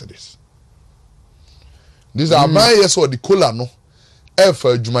Ghana cedis. These are my years or the cola no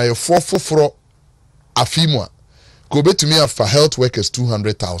for adwuma foforo afimwa ko betumi afa health workers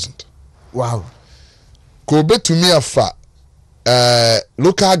 200,000. Wow. Ko betumi afa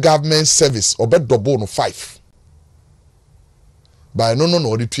local government service obed double no 5. By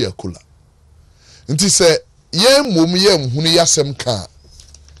no the tua cola. Nti say ye mom ye hunu yasem ka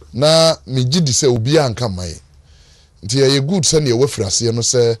na me gidi se obi anka mai nti ye good se na ye wafrase no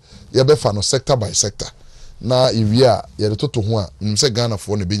se ye befa no sector by sector na iwia ye toto ho a nimse Ghana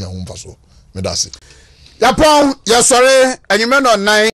fo na benya ho mfa so medase Yapon ya sore enyime no 9